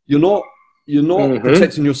not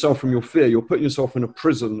protecting yourself from your fear. You're putting yourself in a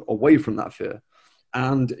prison away from that fear.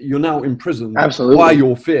 And you're now imprisoned by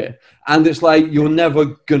your fear. And it's like, you're never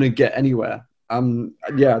going to get anywhere. I got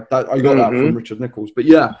that from Richard Nichols. But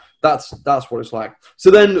yeah, that's what it's like. So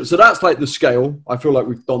that's like the scale. I feel like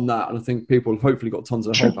we've done that. And I think people have hopefully got tons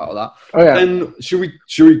of help out of that. Oh, yeah. And should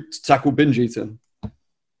we tackle binge eating?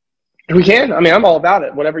 We can. I'm all about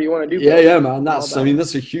it. Whatever you want to do. Yeah, man. That's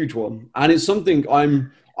a huge one. And it's something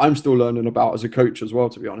I'm still learning about as a coach as well,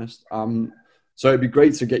 to be honest. So it'd be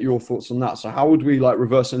great to get your thoughts on that. So how would we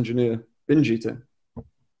reverse engineer binge eating?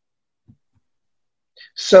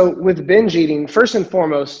 So with binge eating, first and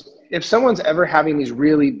foremost, if someone's ever having these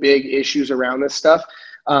really big issues around this stuff,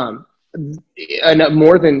 and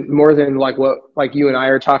more than like you and I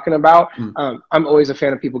are talking about, I'm always a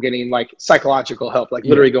fan of people getting like psychological help, like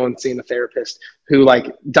literally going and seeing a therapist who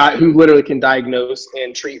literally can diagnose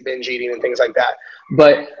and treat binge eating and things like that.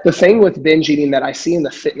 But the thing with binge eating that I see in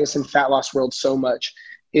the fitness and fat loss world so much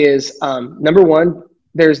is, number one,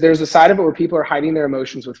 there's a side of it where people are hiding their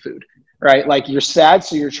emotions with food, right? Like, you're sad,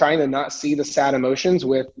 so you're trying to not see the sad emotions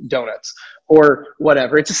with donuts or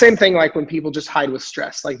whatever. It's the same thing like when people just hide with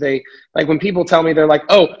stress. Like when people tell me, they're like,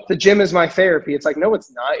 oh, the gym is my therapy. It's like, no,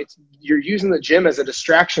 it's not. You're using the gym as a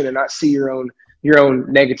distraction and not see your own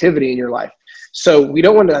negativity in your life. So we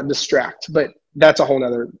don't want to distract, but that's a whole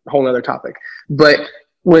nother topic. But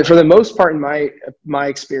for the most part, in my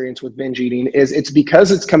experience with binge eating, it's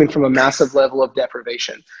because it's coming from a massive level of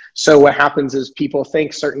deprivation. So what happens is people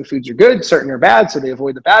think certain foods are good, certain are bad, so they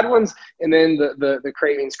avoid the bad ones, and then the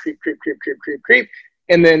cravings creep,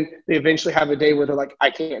 and then they eventually have a day where they're like, I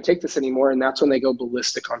can't take this anymore, and that's when they go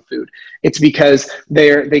ballistic on food. It's because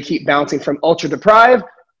they keep bouncing from ultra deprive,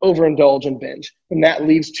 overindulge, and binge, and that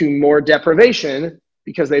leads to more deprivation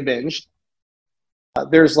because they binged.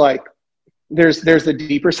 There's the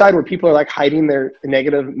deeper side where people are like hiding their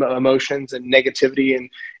negative emotions and negativity and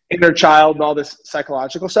inner child and all this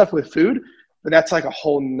psychological stuff with food. But that's like a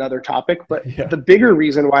whole nother topic. But the bigger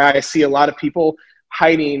reason why I see a lot of people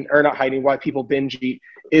why people binge eat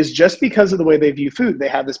is just because of the way they view food. They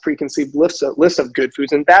have this preconceived list of good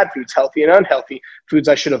foods and bad foods, healthy and unhealthy, foods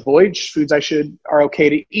I should avoid, foods are okay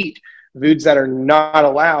to eat, foods that are not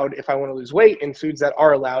allowed if I want to lose weight, and foods that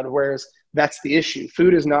are allowed. Whereas that's the issue.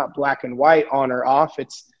 Food is not black and white, on or off.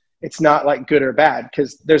 It's not like good or bad,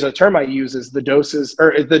 because there's a term I use is the dose is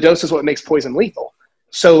what makes poison lethal.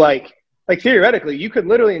 So like theoretically, you could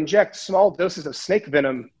literally inject small doses of snake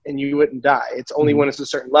venom and you wouldn't die. It's only when it's a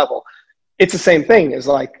certain level. It's the same thing as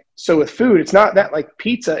like So with food, it's not that like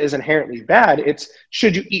pizza is inherently bad. It's,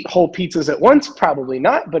 should you eat whole pizzas at once? Probably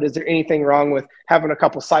not. But is there anything wrong with having a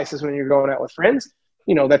couple slices when you're going out with friends?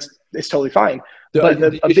 It's totally fine.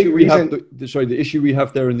 The issue we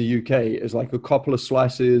have there in the UK is like a couple of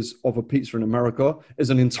slices of a pizza in America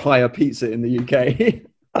is an entire pizza in the UK.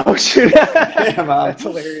 Oh, shoot. Yeah, man. That's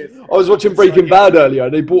hilarious. I was watching Breaking Bad earlier.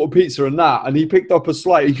 They bought a pizza and he picked up a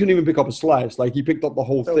slice. He couldn't even pick up a slice. Like, he picked up the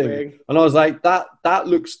whole thing. Big. And I was like, that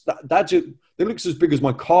looks as big as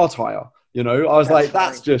my car tire. I was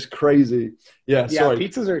that's just crazy. Yeah, sorry.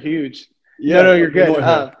 Pizzas are huge. Yeah, no, you're good.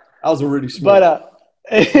 That was a really small. But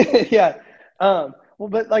yeah.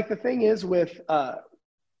 But like the thing is with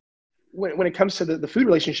when it comes to the food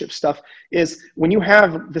relationship stuff is when you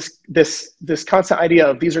have this constant idea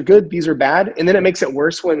of these are good, these are bad, and then it makes it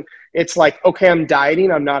worse when it's like, okay, I'm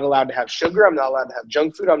dieting, I'm not allowed to have sugar, I'm not allowed to have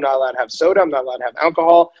junk food, I'm not allowed to have soda, I'm not allowed to have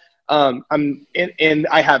alcohol, and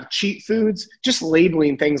I have cheat foods. Just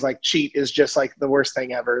labeling things like cheat is just like the worst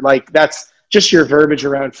thing ever. Like, that's just your verbiage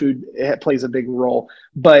around food. It plays a big role.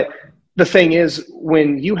 But the thing is,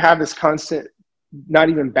 when you have this constant, not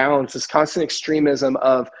even balance, this constant extremism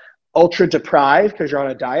of ultra deprive because you're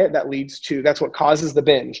on a diet, that's what causes the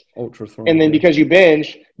binge. And then because you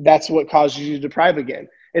binge, that's what causes you to deprive again.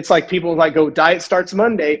 It's like people like go, diet starts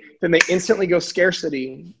Monday, then they instantly go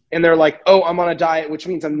scarcity. And they're like, oh, I'm on a diet, which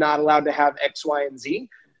means I'm not allowed to have X, Y, and Z.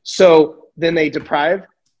 So then they deprive,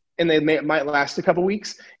 and might last a couple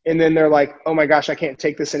weeks. And then they're like, oh my gosh, I can't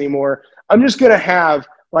take this anymore. I'm just going to have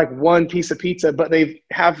like one piece of pizza, but they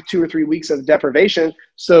have 2 or 3 weeks of deprivation.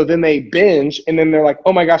 So then they binge, and then they're like,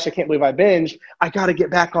 oh my gosh, I can't believe I binge. I got to get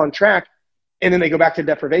back on track. And then they go back to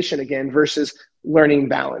deprivation again versus learning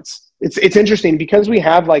balance. It's interesting because we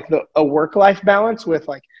have like a work-life balance with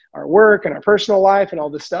like our work and our personal life and all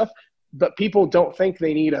this stuff, but people don't think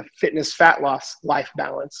they need a fitness fat loss life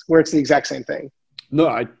balance where it's the exact same thing. No,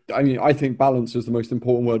 I think balance is the most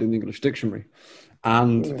important word in the English dictionary.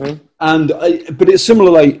 But it's similar,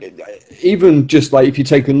 like even just like if you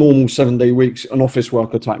take a normal 7-day weeks, an office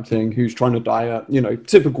worker type thing who's trying to diet,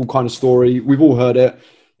 typical kind of story. We've all heard it.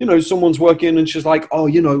 Someone's working and she's like, oh,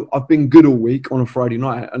 I've been good all week on a Friday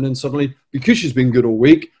night. And then suddenly, because she's been good all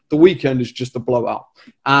week, the weekend is just a blowout.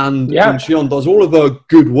 And she undoes all of her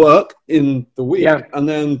good work in the week. Yeah. And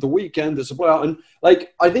then the weekend is a blowout. And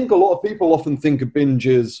like, I think a lot of people often think a binge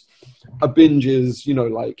is,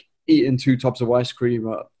 like eating 2 tubs of ice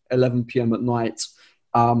cream at 11 p.m. at night.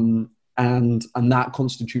 And that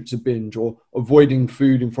constitutes a binge, or avoiding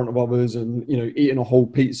food in front of others and, eating a whole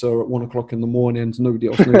pizza at 1 o'clock in the morning. So nobody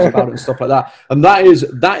else knows about it and stuff like that. And that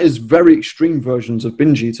is very extreme versions of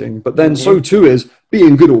binge eating. But then so too is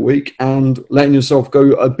being good all week and letting yourself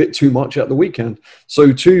go a bit too much at the weekend.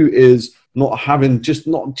 So too is not having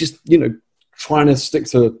trying to stick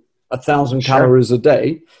to 1,000 calories a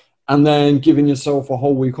day and then giving yourself a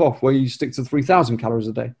whole week off where you stick to 3,000 calories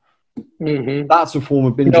a day. That's a form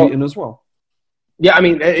of binge eating as well. Yeah, I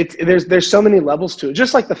mean, there's so many levels to it.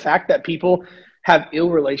 Just like the fact that people have ill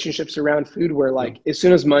relationships around food, where like as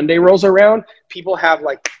soon as Monday rolls around, people have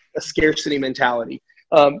like a scarcity mentality.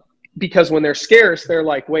 Because when they're scarce, they're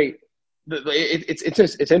like, wait, it's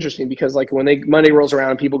interesting because like when Monday rolls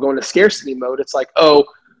around and people go into scarcity mode, it's like, oh,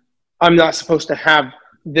 I'm not supposed to have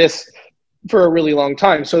this for a really long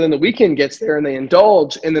time. So then the weekend gets there and they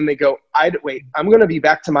indulge, and then they go, I'm going to be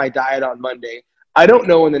back to my diet on Monday. I don't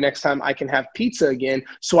know when the next time I can have pizza again,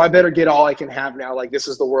 so I better get all I can have now. Like, this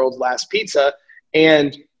is the world's last pizza.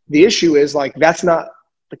 And the issue is like, that's not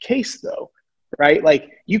the case though, right? Like,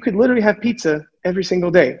 you could literally have pizza every single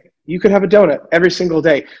day. You could have a donut every single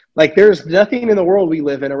day. Like, there's nothing in the world we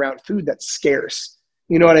live in around food that's scarce.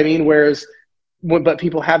 You know what I mean? But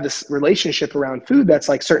people have this relationship around food that's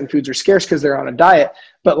like certain foods are scarce because they're on a diet.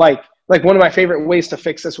 But like one of my favorite ways to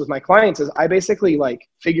fix this with my clients is I basically like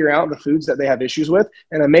figure out the foods that they have issues with,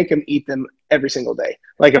 and I make them eat them every single day.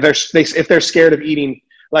 Like if they're scared of eating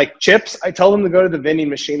like chips, I tell them to go to the vending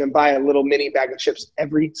machine and buy a little mini bag of chips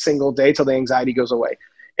every single day till the anxiety goes away.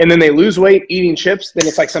 And then they lose weight eating chips, then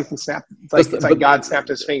it's like something snapped. It's like God snapped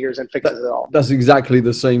his fingers and fixes it all. That's exactly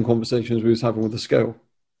the same conversations we was having with the scale.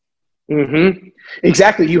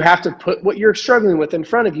 Exactly. You have to put what you're struggling with in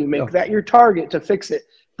front of you, make that your target to fix it,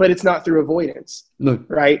 but it's not through avoidance. No.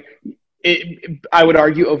 Right? I would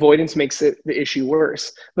argue avoidance makes the issue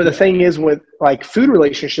worse. But the thing is, with like food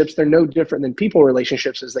relationships, they're no different than people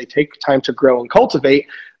relationships, as they take time to grow and cultivate,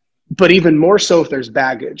 but even more so if there's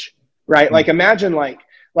baggage, right? Like imagine like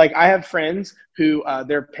I have friends who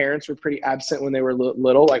their parents were pretty absent when they were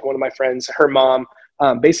little. Like one of my friends, her mom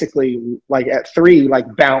basically like at 3,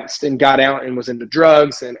 like bounced and got out and was into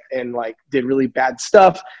drugs and like did really bad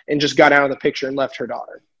stuff and just got out of the picture and left her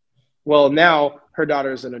daughter. Well, now her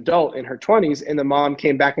daughter is an adult in her 20s, and the mom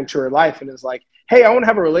came back into her life and is like, hey, I want to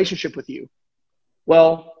have a relationship with you.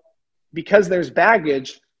 Well, because there's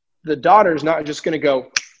baggage, the daughter's not just going to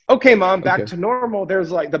go, okay, mom, back to normal.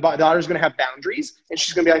 There's like the daughter's going to have boundaries, and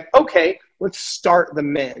she's going to be like, okay, let's start the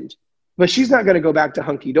mend. But she's not going to go back to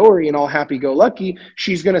hunky-dory and all happy-go-lucky.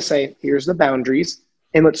 She's going to say, here's the boundaries,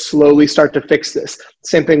 and let's slowly start to fix this.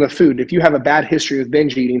 Same thing with food. If you have a bad history with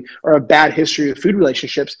binge eating or a bad history with food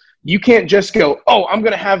relationships, you can't just go, oh, I'm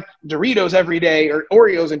going to have Doritos every day or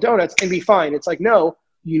Oreos and donuts and be fine. It's like, no,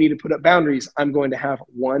 you need to put up boundaries. I'm going to have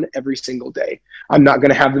one every single day. I'm not going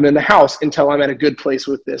to have them in the house until I'm at a good place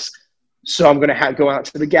with this. So I'm going to go out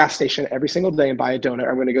to the gas station every single day and buy a donut.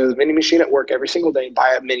 I'm going to go to the vending machine at work every single day and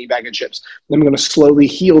buy a mini bag of chips. Then I'm going to slowly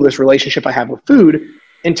heal this relationship I have with food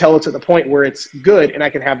until it's at the point where it's good and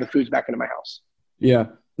I can have the foods back into my house. Yeah.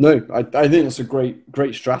 No, I think that's a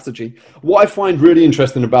great strategy. What I find really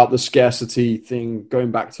interesting about the scarcity thing, going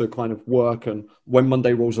back to kind of work and when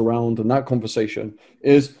Monday rolls around and that conversation,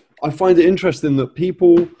 is I find it interesting that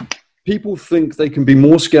people think they can be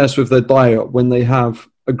more scarce with their diet when they have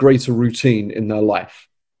a greater routine in their life.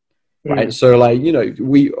 Right. So like, you know,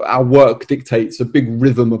 our work dictates a big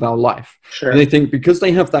rhythm of our life. Sure. And they think because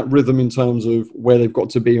they have that rhythm in terms of where they've got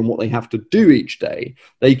to be and what they have to do each day,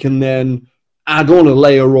 they can then add on a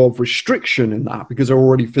layer of restriction in that because they're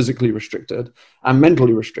already physically restricted and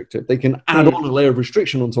mentally restricted. They can add on a layer of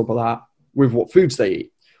restriction on top of that with what foods they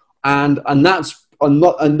eat. And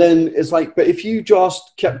then it's like, but if you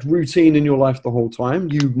just kept routine in your life the whole time,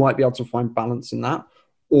 you might be able to find balance in that.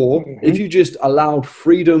 Or if you just allowed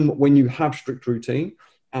freedom when you have strict routine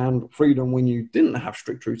and freedom when you didn't have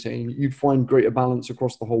strict routine, you'd find greater balance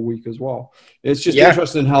across the whole week as well. It's just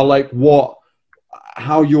interesting how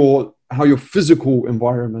your physical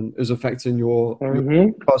environment is affecting your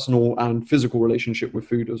personal and physical relationship with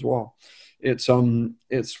food as well. It's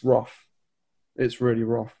rough. It's really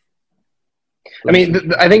rough. I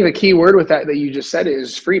mean, I think the key word with that you just said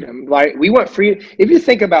is freedom. Like we want freedom. If you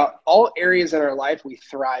think about all areas in our life we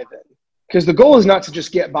thrive in, because the goal is not to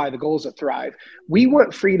just get by, the goal is to thrive. We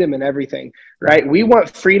want freedom in everything, right? We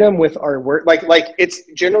want freedom with our work. Like it's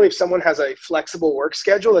generally if someone has a flexible work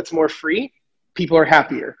schedule that's more free, people are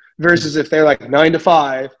happier versus if they're like 9 to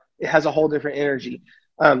 5, it has a whole different energy.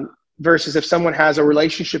 Versus if someone has a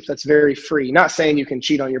relationship that's very free, not saying you can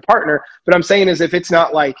cheat on your partner, but I'm saying is if it's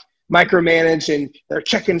not like micromanaged and they're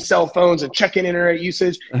checking cell phones and checking internet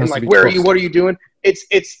usage and like, where are you? What are you doing? It's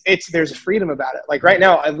there's a freedom about it. Like right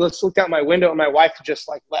now, I just looked out my window and my wife just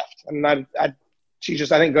like left. And she's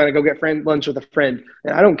just, I think, going to go get lunch with a friend.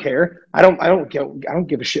 And I don't care. I don't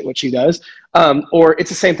give a shit what she does. Or it's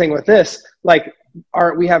the same thing with this. Like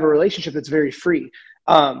we have a relationship that's very free.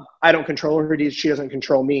 I don't control her. She doesn't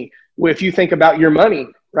control me. If you think about your money,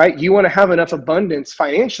 right? You want to have enough abundance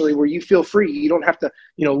financially where you feel free. You don't have to,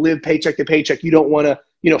 live paycheck to paycheck. You don't want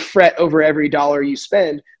to, fret over every dollar you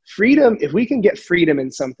spend. Freedom, if we can get freedom in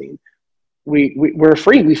something, we're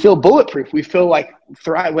free. We feel bulletproof. We feel like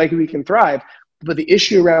we can thrive. But the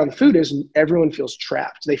issue around food is everyone feels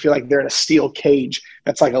trapped. They feel like they're in a steel cage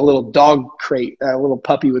that's like a little dog crate, a little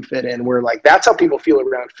puppy would fit in. We're like, that's how people feel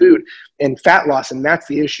around food and fat loss. And that's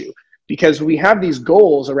the issue. Because we have these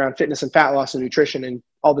goals around fitness and fat loss and nutrition and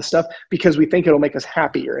all this stuff because we think it'll make us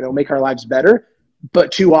happier and it'll make our lives better.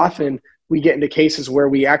 But too often we get into cases where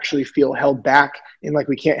we actually feel held back and like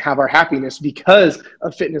we can't have our happiness because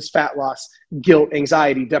of fitness, fat loss, guilt,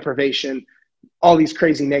 anxiety, deprivation, all these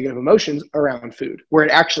crazy negative emotions around food, where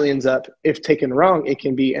it actually ends up, if taken wrong, it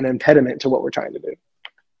can be an impediment to what we're trying to do.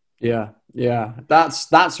 Yeah.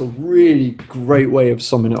 That's a really great way of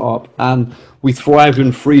summing it up. And we thrive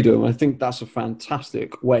in freedom. I think that's a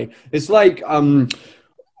fantastic way. It's like on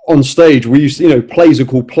stage, we used plays are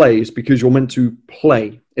called plays because you're meant to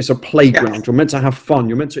play. It's a playground. Yeah. You're meant to have fun.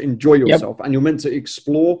 You're meant to enjoy yourself, and you're meant to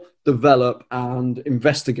explore, develop, and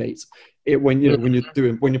investigate it when you're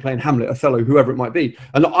playing Hamlet, Othello, whoever it might be.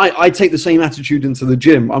 And I take the same attitude into the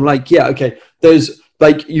gym. I'm like, yeah, okay. There's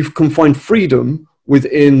like you can find freedom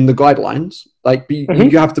within the guidelines. Like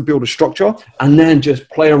you have to build a structure and then just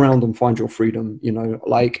play around and find your freedom.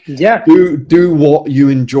 Do what you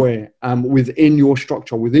enjoy within your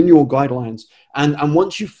structure, within your guidelines. And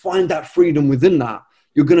once you find that freedom within that,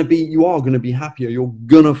 you are gonna be happier. You're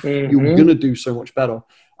gonna do so much better.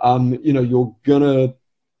 You're gonna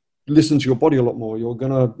listen to your body a lot more. You're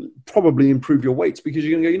gonna probably improve your weights because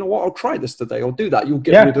you're gonna go, you know what, I'll try this today. I'll do that. You'll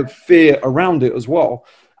get rid of fear around it as well.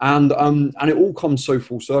 And it all comes so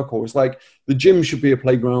full circle. It's like the gym should be a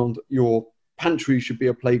playground, your pantry should be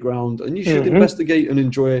a playground, and you should investigate and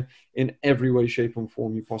enjoy in every way, shape, and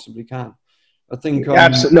form you possibly can. I think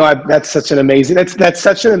absolutely. No, that's such an amazing. That's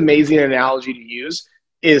such an amazing analogy to use.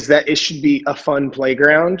 Is that it should be a fun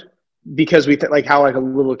playground, because we like how like a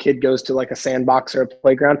little kid goes to like a sandbox or a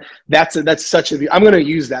playground. That's such a. I'm going to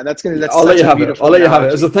use that. That's I'll let you have it. I'll let you have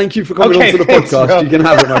it as a thank you for coming onto the podcast. Bro. You can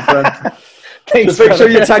have it, my friend. Thanks, just make sure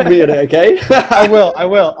you tag me in it, okay? I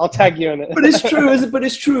will. I'll tag you in it. But it's true, but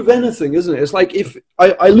it's true of anything, isn't it? It's like if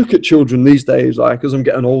I look at children these days, like as I'm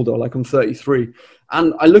getting older, like I'm 33,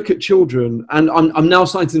 and I look at children, and I'm now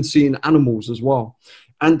starting to see in animals as well,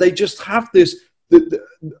 and they just have this.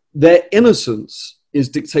 Their innocence is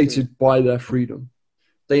dictated by their freedom.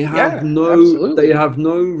 They have they have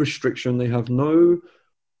no restriction. They have no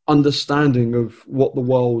understanding of what the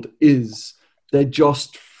world is. They're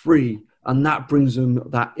just free. And that brings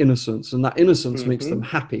them that innocence, and that innocence makes them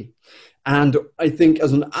happy. And I think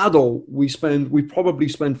as an adult, we probably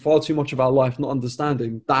spend far too much of our life not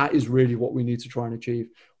understanding that is really what we need to try and achieve.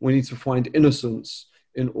 We need to find innocence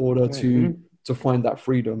in order to find that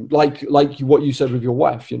freedom. Like what you said with your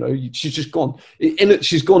wife, you know, she's just gone.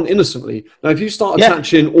 She's gone innocently. Now, if you start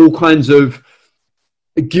attaching all kinds of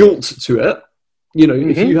guilt to it, you know,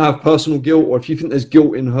 if you have personal guilt, or if you think there's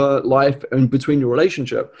guilt in her life and between your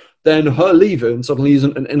relationship, then her leaving suddenly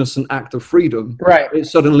isn't an innocent act of freedom. Right.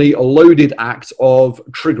 It's suddenly a loaded act of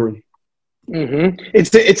triggering.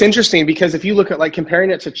 It's interesting, because if you look at like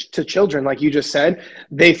comparing it to children, like you just said,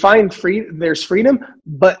 they find there's freedom,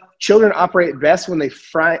 but children operate best when they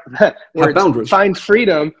find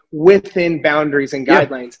freedom within boundaries and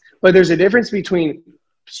guidelines. But there's a difference between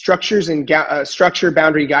structures and structure,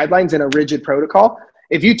 boundary, guidelines, and a rigid protocol.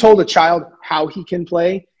 If you told a child how he can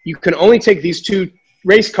play, you can only take these two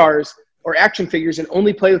race cars or action figures and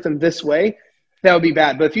only play with them this way, that would be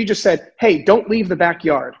bad. But if you just said, hey, don't leave the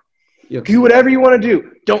backyard, do whatever you want to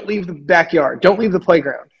do, don't leave the backyard, don't leave the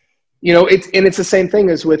playground. You know, it's the same thing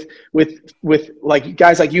as with like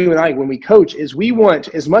guys like you and I, when we coach, is we want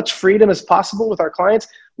as much freedom as possible with our clients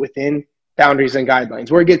within boundaries and guidelines.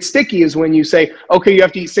 Where it gets sticky is when you say, okay, you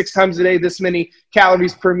have to eat 6 times a day, this many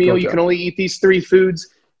calories per meal, you can only eat these 3 foods.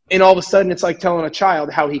 And all of a sudden it's like telling a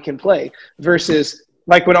child how he can play, versus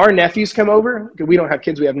like when our nephews come over, we don't have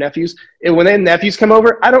kids, we have nephews. And when their nephews come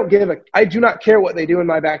over, I do not care what they do in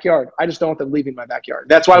my backyard. I just don't want them leaving my backyard.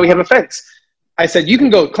 That's why we have a fence. I said, you can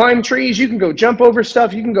go climb trees, you can go jump over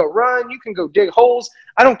stuff, you can go run, you can go dig holes.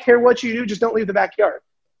 I don't care what you do, just don't leave the backyard.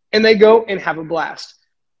 And they go and have a blast.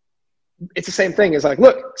 It's the same thing. It's like,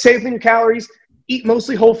 look, save your calories, eat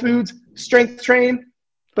mostly whole foods, strength train.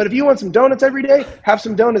 But if you want some donuts every day, have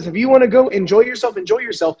some donuts. If you want to go enjoy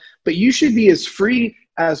yourself. But you should be as free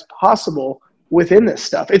as possible within this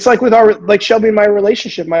stuff. It's like with like Shelby and my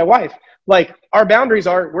relationship, my wife, like our boundaries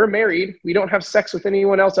are, we're married. We don't have sex with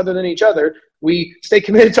anyone else other than each other. We stay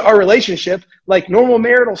committed to our relationship, like normal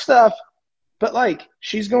marital stuff. But like,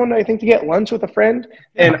 she's going, I think, to get lunch with a friend,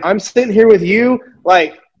 and I'm sitting here with you.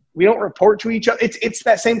 Like, we don't report to each other. It's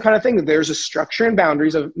that same kind of thing, that there's a structure and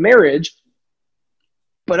boundaries of marriage,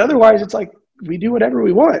 but otherwise it's like we do whatever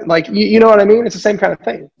we want. Like, you know what I mean? It's the same kind of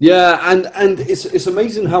thing. Yeah. And it's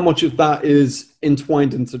amazing how much of that is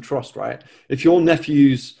entwined into trust, right? If your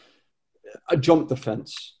nephews jump the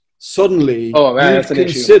fence, suddenly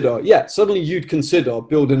you'd consider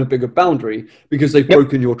building a bigger boundary because they've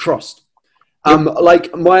broken your trust.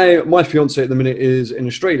 Like my fiance at the minute is in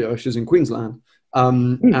Australia. She's in Queensland.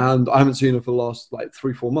 And I haven't seen her for the last like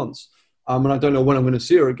 3-4 months. And I don't know when I'm going to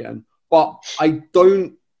see her again, but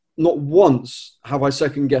not once have I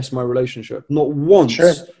second guessed my relationship. Not once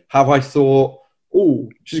have I thought, oh,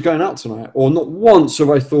 she's going out tonight. Or not once have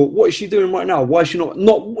I thought, what is she doing right now? Why is she not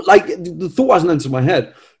like, the thought hasn't entered my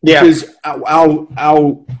head. Because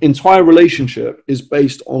our entire relationship is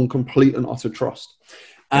based on complete and utter trust.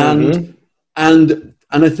 And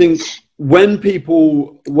I think when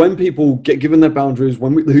people get given their boundaries,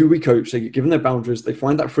 who we coach, they get given their boundaries, they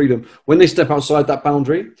find that freedom. When they step outside that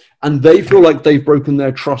boundary and they feel like they've broken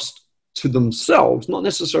their trust to themselves, not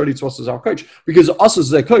necessarily to us as our coach, because us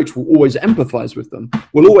as their coach will always empathize with them.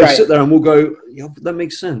 We'll always sit there and we'll go, yeah, that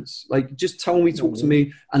makes sense. Like, just tell me, talk to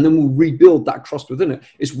me, and then we'll rebuild that trust within it.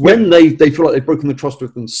 It's when they feel like they've broken the trust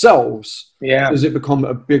with themselves, does it become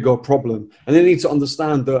a bigger problem. And they need to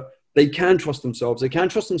understand that they can trust themselves. They can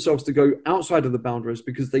trust themselves to go outside of the boundaries,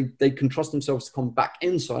 because they can trust themselves to come back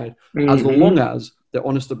inside as long as they're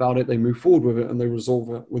honest about it, they move forward with it, and they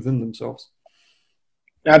resolve it within themselves.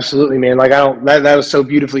 Absolutely, man. Like, that was so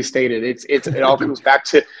beautifully stated. It all comes back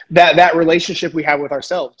to that relationship we have with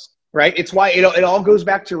ourselves. right? It's why it all goes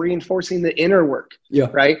back to reinforcing the inner work, Yeah.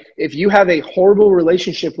 right? If you have a horrible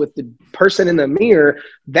relationship with the person in the mirror,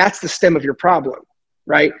 that's the stem of your problem,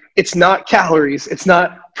 right? It's not calories. It's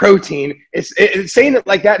not protein. It's saying it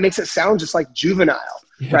like that makes it sound just like juvenile,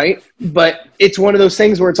 right? But it's one of those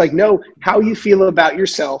things where it's like, no, how you feel about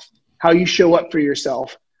yourself, how you show up for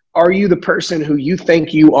yourself. Are you the person who you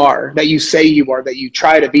think you are, that you say you are, that you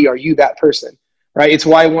try to be? Are you that person? Right. It's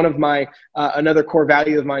why one of my, another core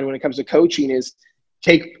value of mine when it comes to coaching is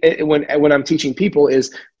when I'm teaching people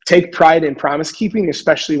is take pride in promise keeping,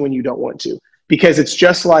 especially when you don't want to, because it's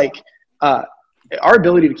just like our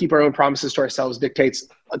ability to keep our own promises to ourselves dictates,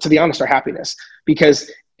 to be honest, our happiness.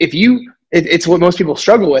 Because it's what most people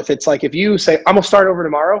struggle with. It's like, if you say, I'm going to start over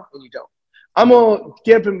tomorrow, and you don't. I'm going to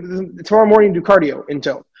get up tomorrow morning and do cardio and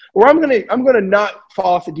don't. Or I'm going to not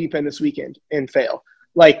fall off the deep end this weekend and fail.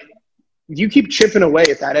 Like, you keep chipping away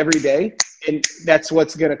at that every day, and that's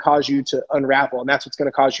what's going to cause you to unravel, and that's what's going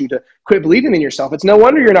to cause you to quit believing in yourself. It's no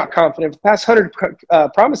wonder you're not confident. For the past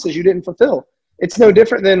 100 promises you didn't fulfill. It's no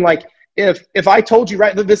different than like if I told you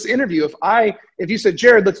right this interview, if you said,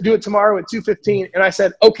 Jared, let's do it tomorrow at 2:15, and I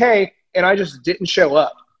said okay, and I just didn't show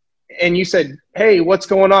up, and you said, hey, what's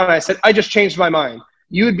going on? And I said, I just changed my mind.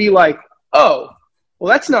 You would be like, oh, well,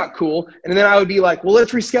 that's not cool. And then I would be like, well,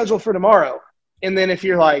 let's reschedule for tomorrow. And then if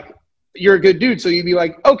you're like, you're a good dude, so you'd be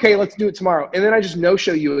like, okay, let's do it tomorrow. And then I just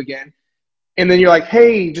no-show you again. And then you're like,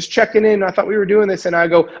 hey, just checking in. I thought we were doing this. And I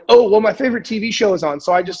go, oh, well, my favorite TV show is on,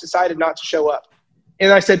 so I just decided not to show up.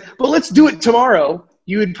 And I said, well, let's do it tomorrow.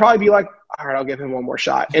 You would probably be like, all right, I'll give him one more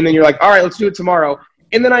shot. And then you're like, all right, let's do it tomorrow.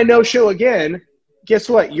 And then I no-show again. Guess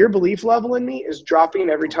what? Your belief level in me is dropping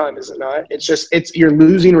every time, is it not? You're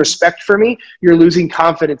losing respect for me. You're losing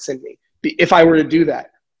confidence in me if I were to do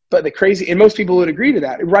that. But and most people would agree to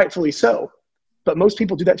that, rightfully so. But most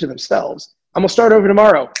people do that to themselves. I'm going to start over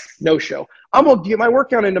tomorrow. No show. I'm going to get my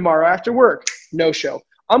workout in tomorrow after work. No show.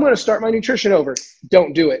 I'm going to start my nutrition over.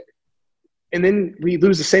 Don't do it. And then we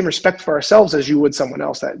lose the same respect for ourselves as you would someone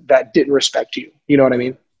else that didn't respect you. You know what I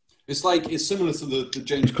mean? It's similar to the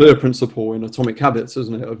James Clear principle in Atomic Habits,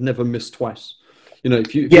 isn't it? Of never miss twice.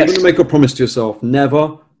 If you're going to make a promise to yourself,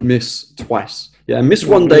 never miss twice. Yeah, miss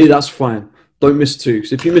one day, that's fine. Don't miss two.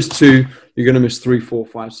 Because if you miss two, you're going to miss 3, 4,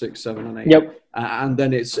 5, 6, 7, and 8. Yep. And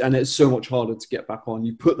then it's so much harder to get back on.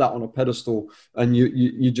 You put that on a pedestal, and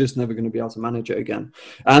you're just never going to be able to manage it again.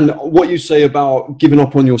 And what you say about giving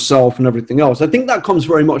up on yourself and everything else, I think that comes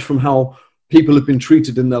very much from how people have been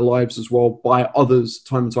treated in their lives as well by others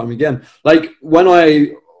time and time again. Like when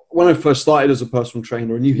I first started as a personal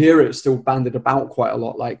trainer, and you hear it still bandied about quite a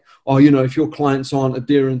lot, like, oh, if your clients aren't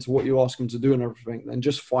adhering to what you ask them to do and everything, then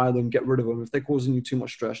just fire them, get rid of them. If they're causing you too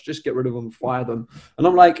much stress, just get rid of them, fire them. And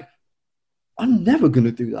I'm like, I'm never going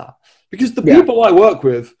to do that, because the people I work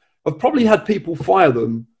with have probably had people fire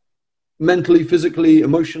them mentally, physically,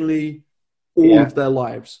 emotionally, all of their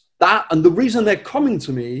lives. And the reason they're coming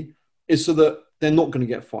to me is so that they're not going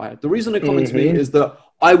to get fired. The reason they're coming to me is that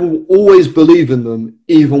I will always believe in them,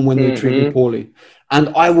 even when they treat me poorly. And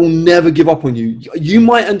I will never give up on you. You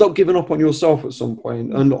might end up giving up on yourself at some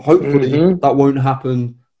point, and hopefully that won't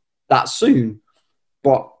happen that soon.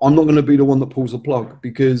 But I'm not going to be the one that pulls the plug,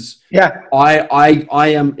 because I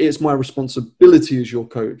am. It's my responsibility as your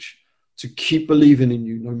coach to keep believing in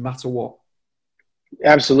you no matter what.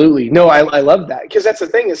 Absolutely. No, I love that, because that's the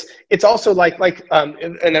thing is it's also like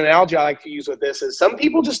an analogy I like to use with this is some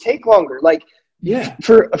people just take longer. Like,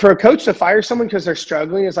 for a coach to fire someone because they're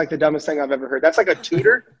struggling is like the dumbest thing I've ever heard. That's like a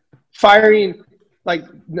tutor firing, like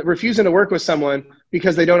refusing to work with someone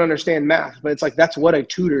because they don't understand math. But it's like, that's what a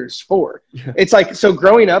tutor's for. Yeah. It's like, so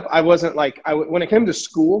growing up, I wasn't like, when it came to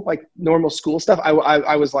school, like normal school stuff, I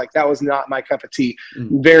was like, that was not my cup of tea.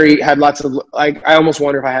 Had lots of, like, I almost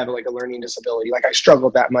wonder if I had like a learning disability. Like I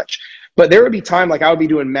struggled that much. But there would be time, like I would be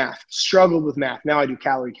doing math, struggled with math. Now I do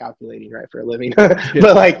calorie calculating, right, for a living.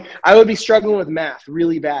 But like I would be struggling with math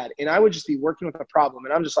really bad. And I would just be working with a problem.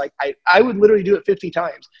 And I'm just like, I would literally do it 50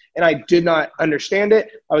 times. And I did not understand it.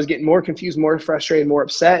 I was getting more confused, more frustrated, more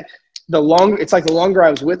upset. It's like the longer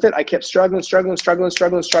I was with it, I kept struggling.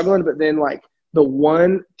 But then like the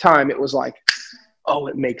one time it was like, oh,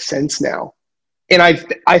 it makes sense now. And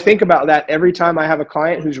I think about that every time I have a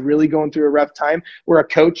client who's really going through a rough time, where a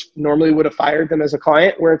coach normally would have fired them as a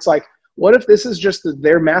client, where it's like, what if this is just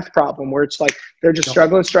their math problem, where it's like they're just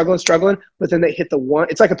struggling, but then they hit the one.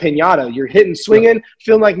 It's like a piñata. You're hitting, swinging,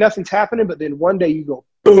 feeling like nothing's happening, but then one day you go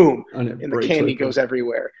boom, and the candy goes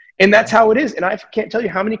everywhere. And that's how it is. And I can't tell you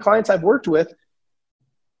how many clients I've worked with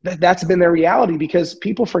that's been their reality, because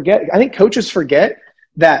people forget. I think coaches forget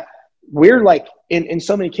that we're like, in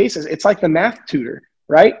so many cases, it's like the math tutor,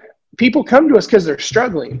 right? people come to us because they're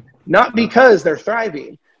struggling, not because they're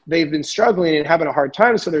thriving. They've been struggling and having a hard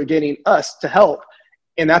time, so they're getting us to help.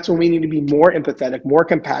 And that's when we need to be more empathetic, more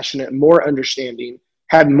compassionate, more understanding,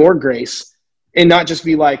 have more grace, and not just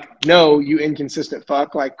be like, no, you inconsistent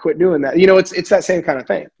fuck, like quit doing that. It's that same kind of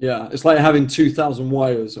thing. Yeah, it's like having 2,000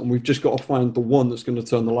 wires, and we've just got to find the one that's going to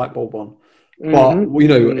turn the light bulb on. But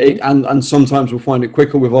and sometimes we'll find it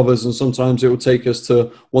quicker with others, and sometimes it will take us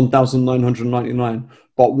to 1,999.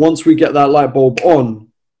 But once we get that light bulb on,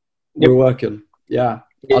 we're working. Yeah,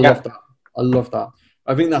 I love that. I love that.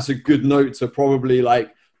 I think that's a good note to probably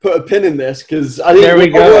like put a pin in this, because I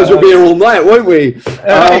think otherwise we'll be here all night, won't we?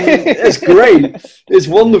 It's great. It's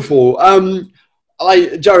wonderful.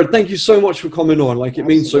 Jared, thank you so much for coming on. Like, it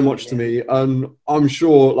means so much to me, and I'm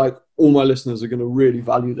sure like all my listeners are going to really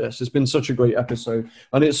value this. It's been such a great episode,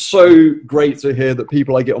 and it's so great to hear that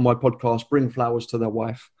people I get on my podcast bring flowers to their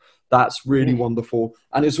wife. That's really wonderful.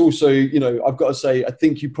 And it's also, I've got to say, I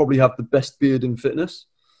think you probably have the best beard in fitness.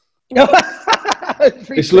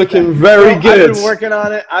 It's looking very good. I've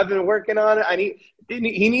been working on it.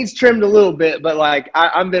 He needs trimmed a little bit, but like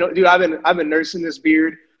I've been nursing this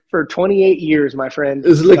beard for 28 years, my friend.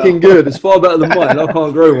 It's looking good. It's far better than mine. I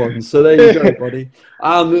can't grow one. So there you go, buddy.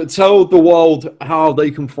 Tell the world how they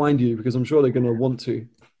can find you, because I'm sure they're going to want to.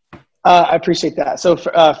 I appreciate that. So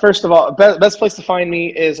first of all, best place to find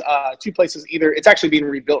me is two places. Either it's actually being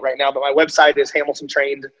rebuilt right now, but my website is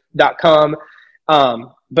hamiltontrained.com.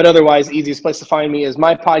 But otherwise, easiest place to find me is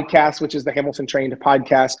my podcast, which is the Hamilton Trained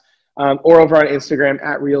podcast, or over on Instagram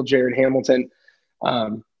at Real Jared Hamilton.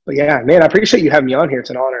 But yeah, man, I appreciate you having me on here. It's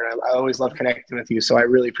an honor. I always love connecting with you, so I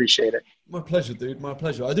really appreciate it. My pleasure, dude. My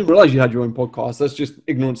pleasure. I didn't realize you had your own podcast. That's just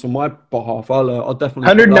ignorance on my behalf. I'll definitely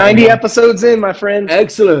 190 episodes in, my friend.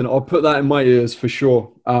 Excellent. I'll put that in my ears for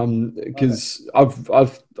sure. Because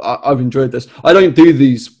I've enjoyed this. I don't do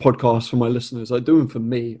these podcasts for my listeners. I do them for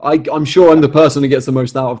me. I'm sure I'm the person who gets the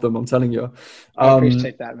most out of them. I'm telling you. I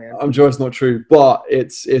appreciate that, man. I'm sure it's not true, but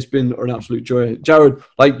it's been an absolute joy. Jared,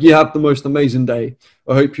 like, you have the most amazing day.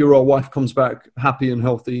 I hope your wife comes back happy and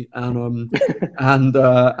healthy, and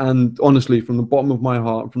and honestly, from the bottom of my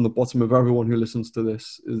heart, from the bottom of everyone who listens to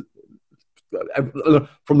this,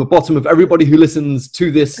 from the bottom of everybody who listens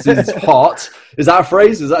to this heart, is that a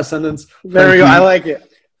phrase? Is that a sentence? There we go. I like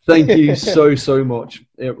it. Thank you so much.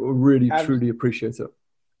 It really truly appreciate it.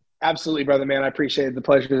 Absolutely, brother, man. I appreciate it. The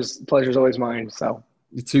pleasure's always mine. So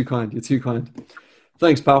you're too kind. You're too kind.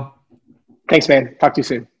 Thanks, pal. Thanks, man. Talk to you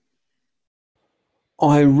soon.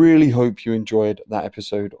 I really hope you enjoyed that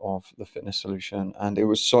episode of The Fitness Solution, and it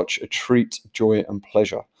was such a treat, joy, and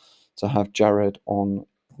pleasure to have Jared on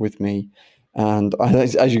with me. And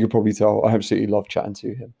as you could probably tell, I absolutely love chatting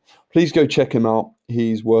to him. Please go check him out.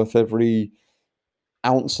 He's worth every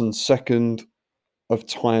ounce and second of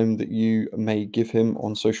time that you may give him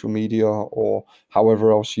on social media or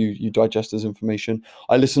however else you digest his information.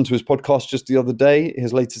 I listened to his podcast just the other day,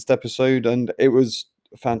 his latest episode, and it was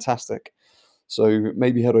fantastic. So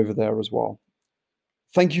maybe head over there as well.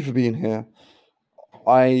 Thank you for being here.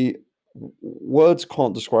 Words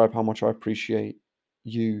can't describe how much I appreciate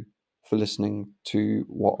you for listening to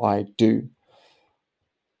what I do.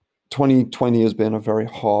 2020 has been a very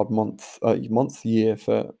hard year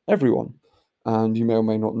for everyone. And you may or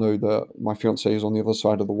may not know that my fiance is on the other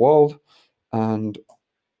side of the world, and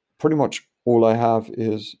pretty much all I have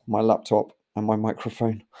is my laptop and my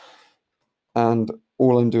microphone. And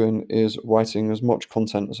all I'm doing is writing as much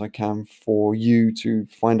content as I can for you to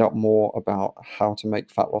find out more about how to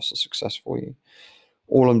make fat loss a success for you.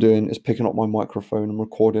 All I'm doing is picking up my microphone and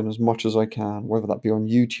recording as much as I can, whether that be on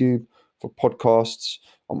YouTube, for podcasts.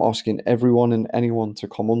 I'm asking everyone and anyone to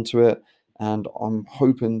come onto it, and I'm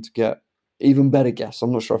hoping to get even better guests.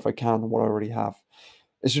 I'm not sure if I can than what I already have.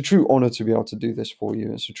 It's a true honor to be able to do this for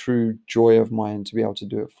you. It's a true joy of mine to be able to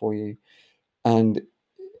do it for you. And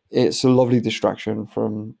it's a lovely distraction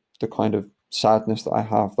from the kind of sadness that I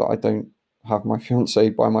have that I don't have my fiance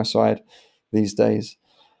by my side these days.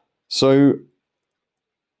 So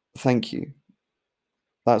thank you.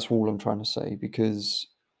 That's all I'm trying to say, because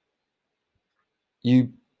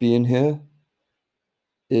you being here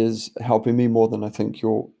is helping me more than I think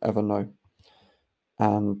you'll ever know.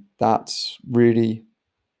 And that's really,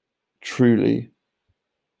 truly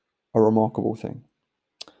a remarkable thing.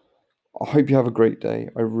 I hope you have a great day.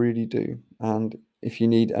 I really do. And if you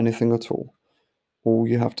need anything at all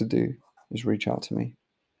you have to do is reach out to me.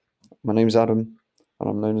 My name's Adam, and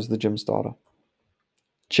I'm known as the Gym Starter.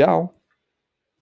 Ciao.